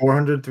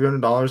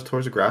 $400-$300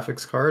 towards a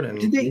graphics card and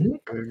good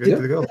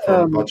to go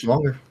for much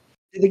longer.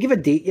 Did they give a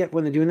date yet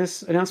when they're doing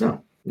this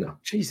announcement? No.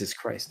 Jesus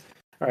Christ.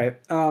 All right.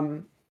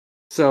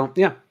 So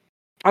yeah,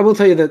 I will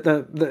tell you that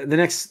the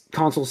next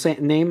console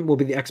name will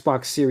be the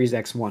Xbox Series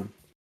X1.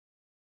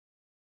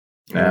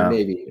 Yeah.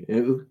 Maybe.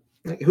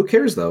 Who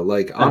cares though?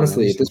 Like,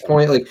 honestly, at this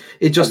point, like,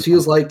 it just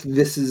feels like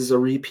this is a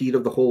repeat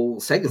of the whole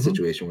Sega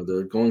situation where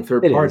they're going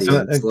third party.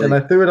 And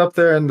I threw it up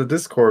there in the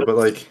Discord, but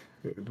like,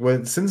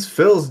 since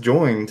Phil's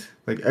joined,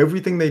 like,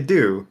 everything they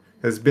do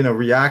has been a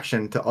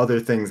reaction to other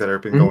things that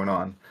have been going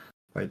on.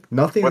 Like,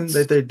 nothing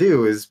that they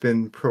do has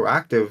been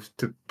proactive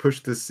to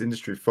push this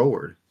industry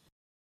forward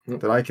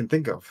that I can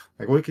think of.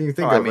 Like, what can you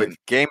think of? I mean,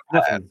 Game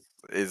Pass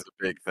is a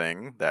big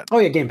thing.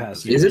 Game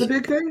Pass. Is it a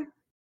big thing?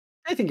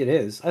 I think it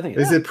is.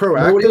 Is it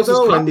proactive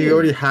though when you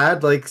already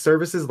had like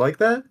services like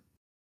that?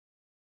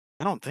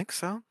 I don't think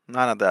so.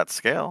 Not at that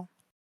scale.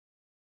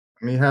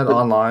 I mean, you had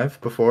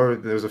OnLive before.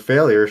 There was a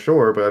failure,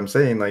 sure, but I'm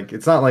saying, like,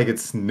 it's not like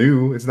it's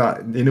new. It's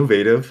not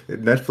innovative.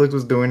 Netflix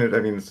was doing it.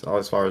 I mean,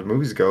 as far as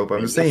movies go, but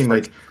I'm just saying,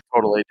 like,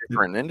 totally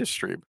different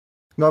industry.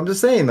 No, I'm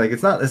just saying, like,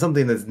 it's not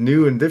something that's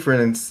new and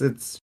different.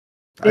 It's.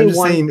 I'm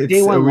just saying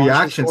it's a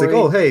reaction. It's like,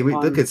 oh, hey,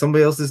 look at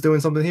somebody else is doing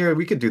something here.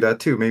 We could do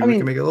that too. Maybe we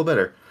can make it a little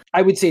better.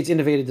 I would say it's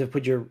innovative to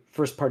put your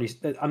first party.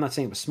 I'm not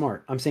saying it was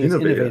smart. I'm saying it's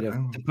innovative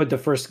to put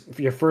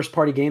your first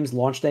party games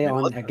launch day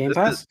on at Game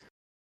Pass.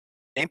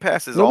 Game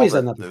Pass is nobody's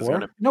done that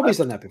before. Nobody's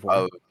done that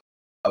before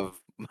of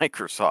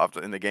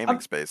Microsoft in the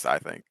gaming space. I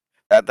think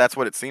that's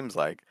what it seems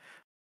like.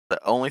 The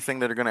only thing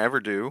that they're going to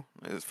ever do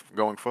is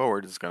going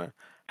forward is going to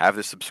have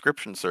this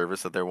subscription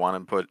service that they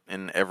want to put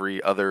in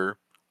every other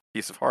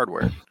piece of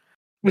hardware.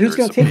 But who's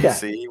going to take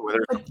that? Whether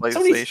it's a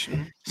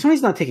PlayStation.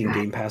 Sony's not taking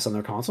Game Pass on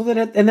their console.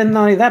 And then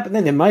not only that, but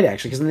then they might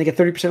actually, because then they get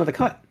 30% of the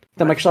cut.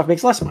 Then Microsoft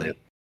makes less money.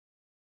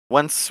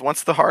 Once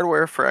the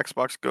hardware for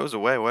Xbox goes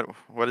away, what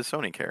does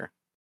Sony care?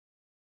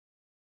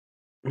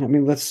 I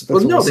mean, that's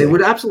they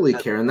would absolutely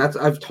care, and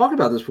I've talked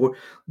about this before.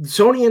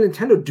 Sony and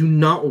Nintendo do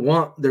not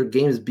want their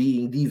games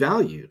being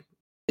devalued.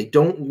 They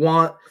don't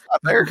want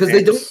because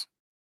they don't.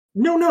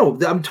 No,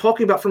 I'm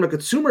talking about from a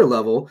consumer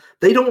level.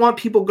 They don't want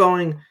people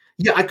going,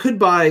 yeah, I could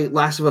buy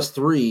Last of Us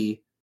Part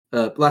 3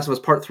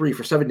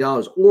 for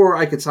 $70, or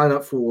I could sign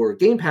up for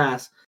Game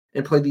Pass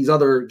and play these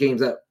other games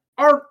that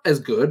aren't as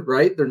good,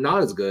 right? They're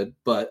not as good,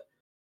 but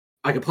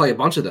I could play a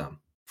bunch of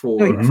them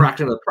for a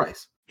fraction of the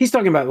price. He's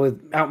talking about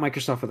without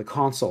Microsoft for the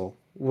console.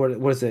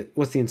 What is it?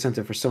 What's the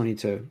incentive for Sony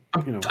to?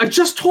 I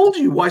just told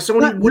you why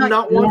Sony would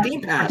not want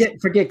Game Pass.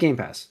 Forget Game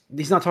Pass.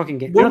 He's not talking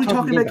Game. What are we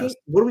talking about?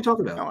 What are we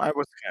talking about? No, I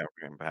was kind of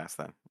Game Pass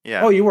then.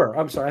 Yeah. Oh, you were.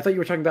 I'm sorry. I thought you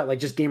were talking about like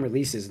just game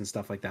releases and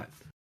stuff like that.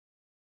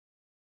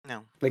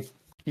 No, like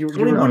they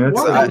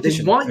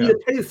want you to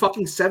pay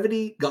fucking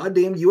 $70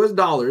 goddamn US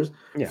dollars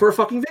for a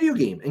fucking video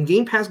game, and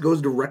Game Pass goes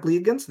directly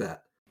against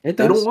that. It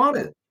does. They don't want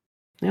it.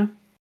 Yeah.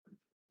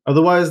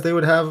 Otherwise, they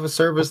would have a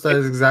service that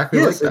is exactly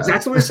like that.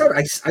 Exactly what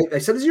I said. I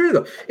said this years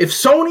ago. If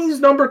Sony's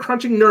number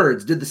crunching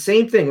nerds did the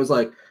same thing, it was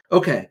like,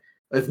 okay,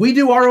 If we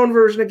do our own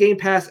version of Game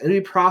Pass and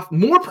it'd be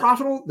more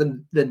profitable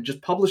than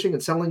just publishing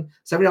and selling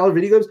 $70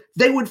 video games,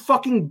 they would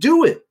fucking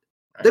do it.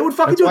 They would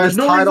fucking do it. There's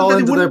no tied all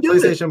into their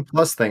PlayStation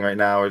Plus thing right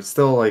now. It's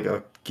still like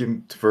a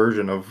gimped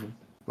version of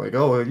like,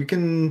 oh, you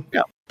can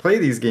play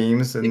these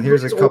games, and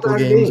here's a couple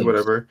games,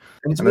 whatever.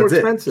 And it's more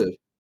expensive.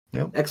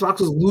 Yep. Xbox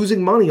was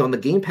losing money on the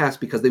Game Pass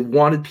because they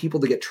wanted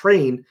people to get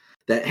trained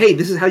that, hey,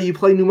 this is how you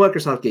play new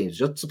Microsoft games.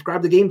 Just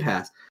subscribe to Game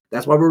Pass.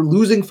 That's why we're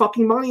losing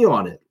fucking money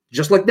on it.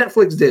 Just like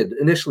Netflix did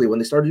initially when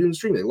they started doing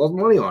streaming. They lost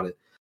money on it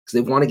because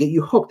they want to get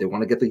you hooked. They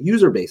want to get the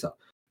user base up.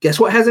 Guess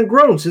what hasn't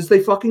grown since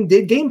they fucking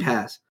did Game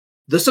Pass?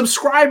 The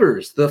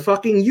subscribers, the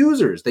fucking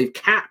users. They've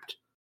capped.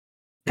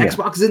 Yeah.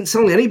 Xbox isn't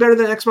selling any better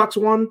than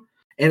Xbox One,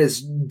 and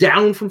it's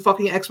down from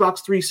fucking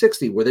Xbox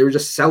 360 where they were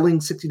just selling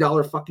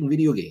 $60 fucking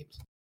video games.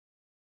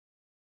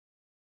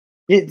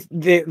 They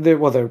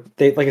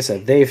like I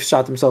said, they've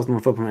shot themselves in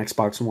the foot on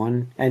Xbox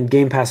One, and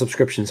Game Pass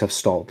subscriptions have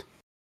stalled.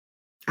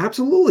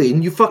 Absolutely.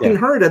 And you fucking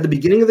heard at the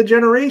beginning of the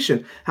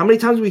generation, how many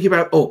times we hear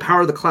about,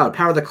 power of the cloud,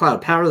 power of the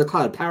cloud, power of the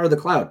cloud, power of the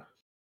cloud.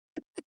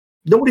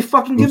 Nobody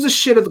fucking gives a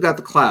shit about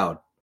the cloud.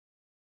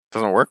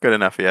 Doesn't work good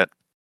enough yet.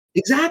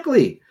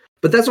 Exactly.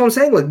 But that's what I'm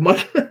saying. Like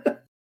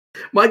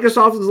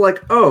Microsoft is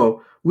like,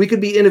 oh, we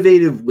could be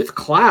innovative with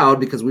cloud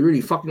because we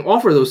already fucking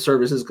offer those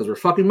services because we're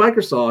fucking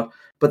Microsoft,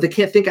 but they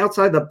can't think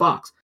outside the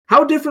box.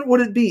 How different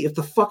would it be if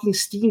the fucking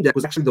Steam Deck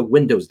was actually the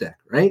Windows deck,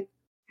 right?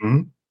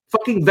 Mm-hmm.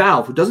 Fucking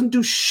Valve, who doesn't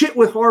do shit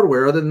with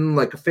hardware other than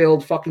like a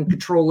failed fucking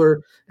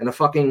controller and a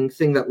fucking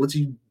thing that lets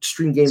you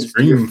stream games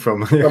from your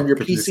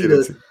PC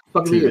to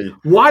fucking TV.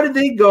 Why did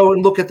they go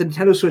and look at the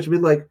Nintendo Switch and be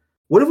like,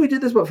 what if we did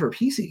this but for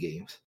PC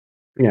games?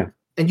 Yeah.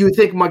 And you would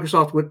think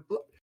Microsoft would...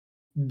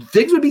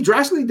 Things would be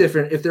drastically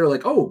different if they're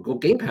like, oh, go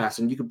Game Pass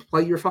and you can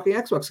play your fucking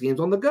Xbox games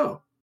on the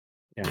go.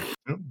 Yeah.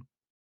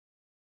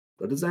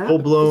 What does that happen?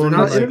 Full-blown, they're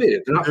not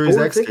innovative. They're not Series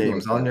X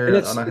games on a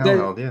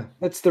handheld, yeah.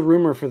 That's the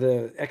rumor for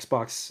the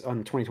Xbox on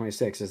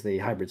 2026 is the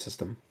hybrid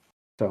system.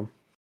 So,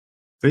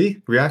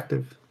 see,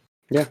 reactive.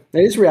 Yeah,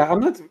 it is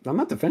reactive. I'm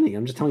not defending.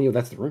 I'm just telling you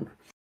that's the rumor.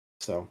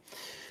 So,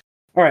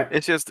 all right.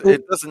 It's just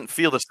it doesn't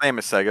feel the same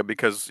as Sega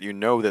because you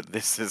know that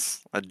this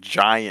is a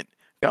giant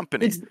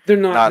company. They're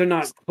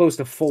not close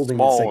to folding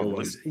the Sega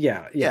was.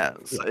 Yeah.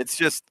 So it's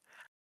just,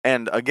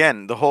 and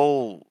again,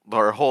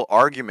 our whole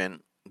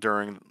argument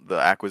during the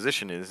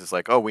acquisition is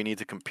like, oh, we need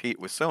to compete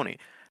with Sony.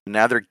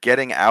 Now they're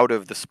getting out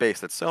of the space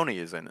that Sony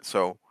is in.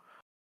 So,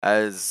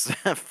 as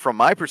from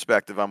my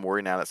perspective, I'm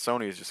worried now that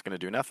Sony is just going to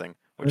do nothing,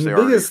 which they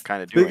are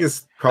kind of doing.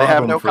 They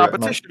have no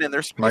competition in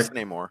their space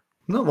anymore.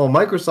 No, well,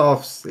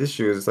 Microsoft's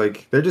issue is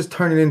like they're just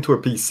turning into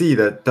a PC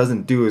that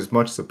doesn't do as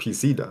much as a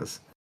PC does.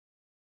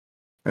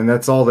 And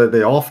that's all that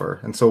they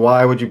offer. And so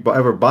why would you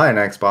ever buy an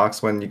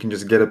Xbox when you can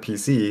just get a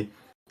PC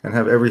and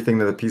have everything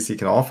that a PC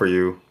can offer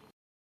you?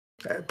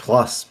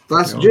 Plus,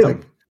 that's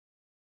Jim.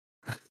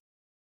 I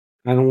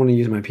don't want to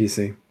use my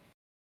PC.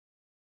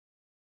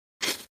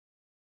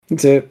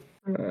 That's it.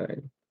 All right.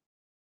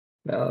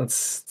 No,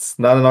 it's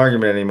not an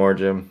argument anymore,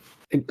 Jim.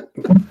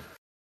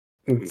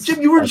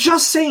 Jim, you were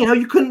just saying how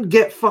you couldn't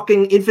get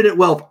fucking Infinite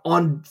Wealth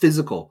on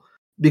physical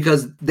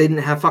because they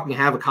didn't have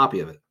a copy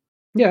of it.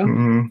 Yeah.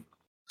 Mm-hmm.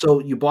 So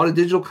you bought a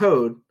digital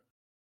code.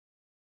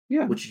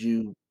 Yeah. Which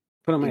you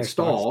put on my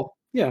install. Xbox.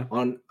 Yeah,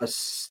 on an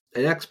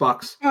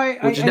Xbox,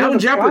 which is now in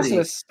jeopardy.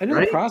 I know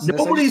the process.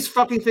 Nobody's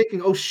fucking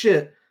thinking, "Oh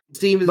shit,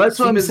 Steam is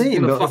going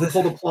to fucking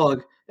pull the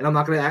plug, and I'm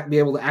not going to be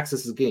able to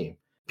access this game."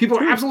 People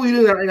are absolutely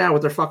doing that right now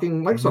with their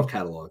fucking Microsoft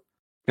catalog.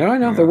 Yeah, I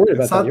know they're worried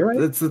about that. You're right.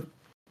 It's the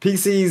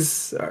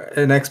PCs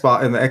and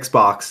Xbox and the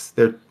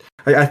Xbox.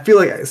 I feel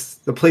like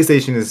the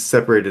PlayStation has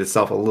separated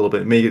itself a little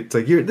bit. It's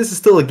like this is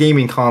still a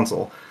gaming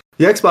console.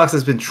 The Xbox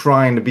has been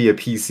trying to be a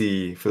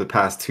PC for the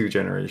past 2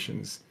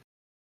 generations.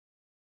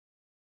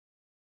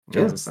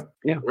 Yeah.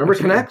 Remember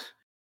Kinect?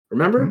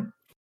 Remember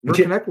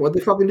Kinect? What'd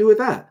they fucking do with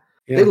that?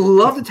 Yeah. They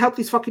love to tout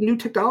these fucking new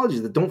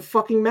technologies that don't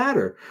fucking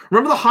matter.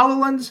 Remember the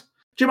HoloLens?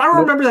 Jim, I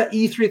remember that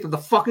E3 that the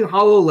fucking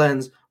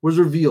HoloLens was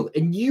revealed,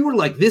 and you were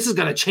like, this is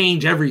going to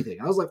change everything.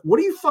 I was like, what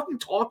are you fucking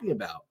talking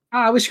about?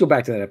 We should go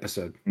back to that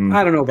episode.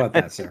 I don't know about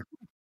that, sir.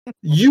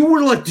 You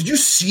were like, did you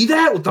see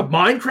that with the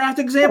Minecraft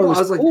example? I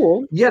was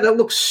cool. Like, yeah, that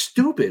looks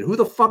stupid. Who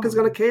the fuck is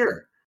going to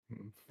care?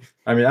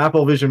 I mean,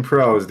 Apple Vision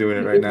Pro is doing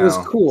it right now. It was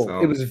cool. So,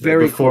 it was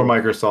very before cool.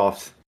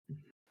 Microsoft.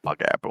 Fuck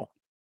Apple.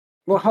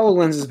 Well,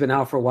 HoloLens has been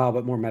out for a while,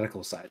 but more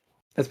medical side.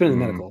 That's been in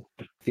the medical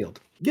field.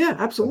 Yeah,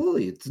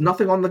 absolutely. It's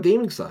nothing on the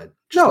gaming side.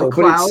 No, like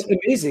but it's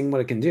amazing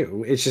what it can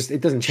do. It's just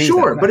it doesn't change.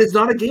 Sure, but it's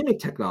not a gaming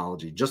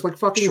technology. Just like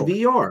fucking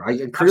VR.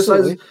 I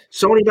criticize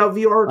Sony about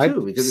VR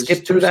too because I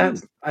skipped through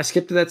that. I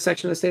skipped to that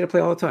section of State of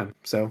Play all the time.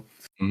 So,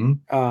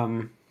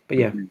 but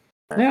yeah,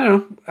 I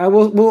don't know.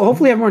 We'll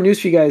hopefully have more news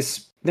for you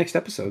guys neast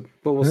episode,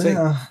 but we'll see.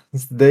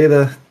 It's the day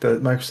that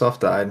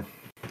Microsoft died.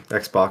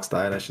 Xbox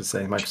died, I should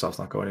say. Microsoft's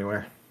not going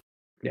anywhere.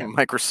 Yeah,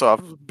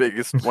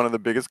 Microsoft, one of the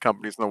biggest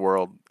companies in the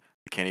world,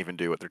 they can't even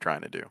do what they're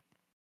trying to do.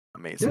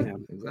 Amazing. Yeah,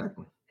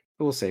 exactly.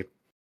 We'll see.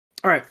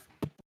 All right.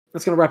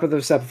 that's going to wrap up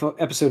this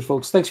episode,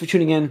 folks. Thanks for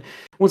tuning in.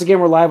 Once again,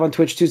 we're live on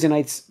Twitch Tuesday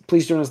nights.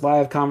 Please join us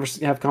live,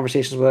 have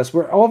conversations with us.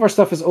 All of our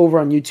stuff is over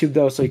on YouTube,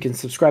 though, so you can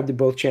subscribe to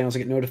both channels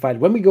and get notified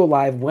when we go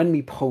live, when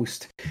we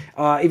post.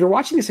 If you're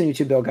watching this on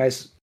YouTube, though,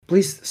 guys,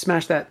 please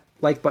smash that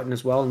like button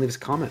as well and leave us a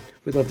comment.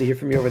 We'd love to hear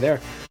from you over there.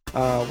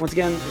 Once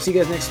again, we'll see you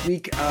guys next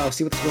week.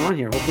 See what's going on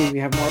here. Hopefully we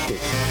have more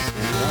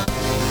updates.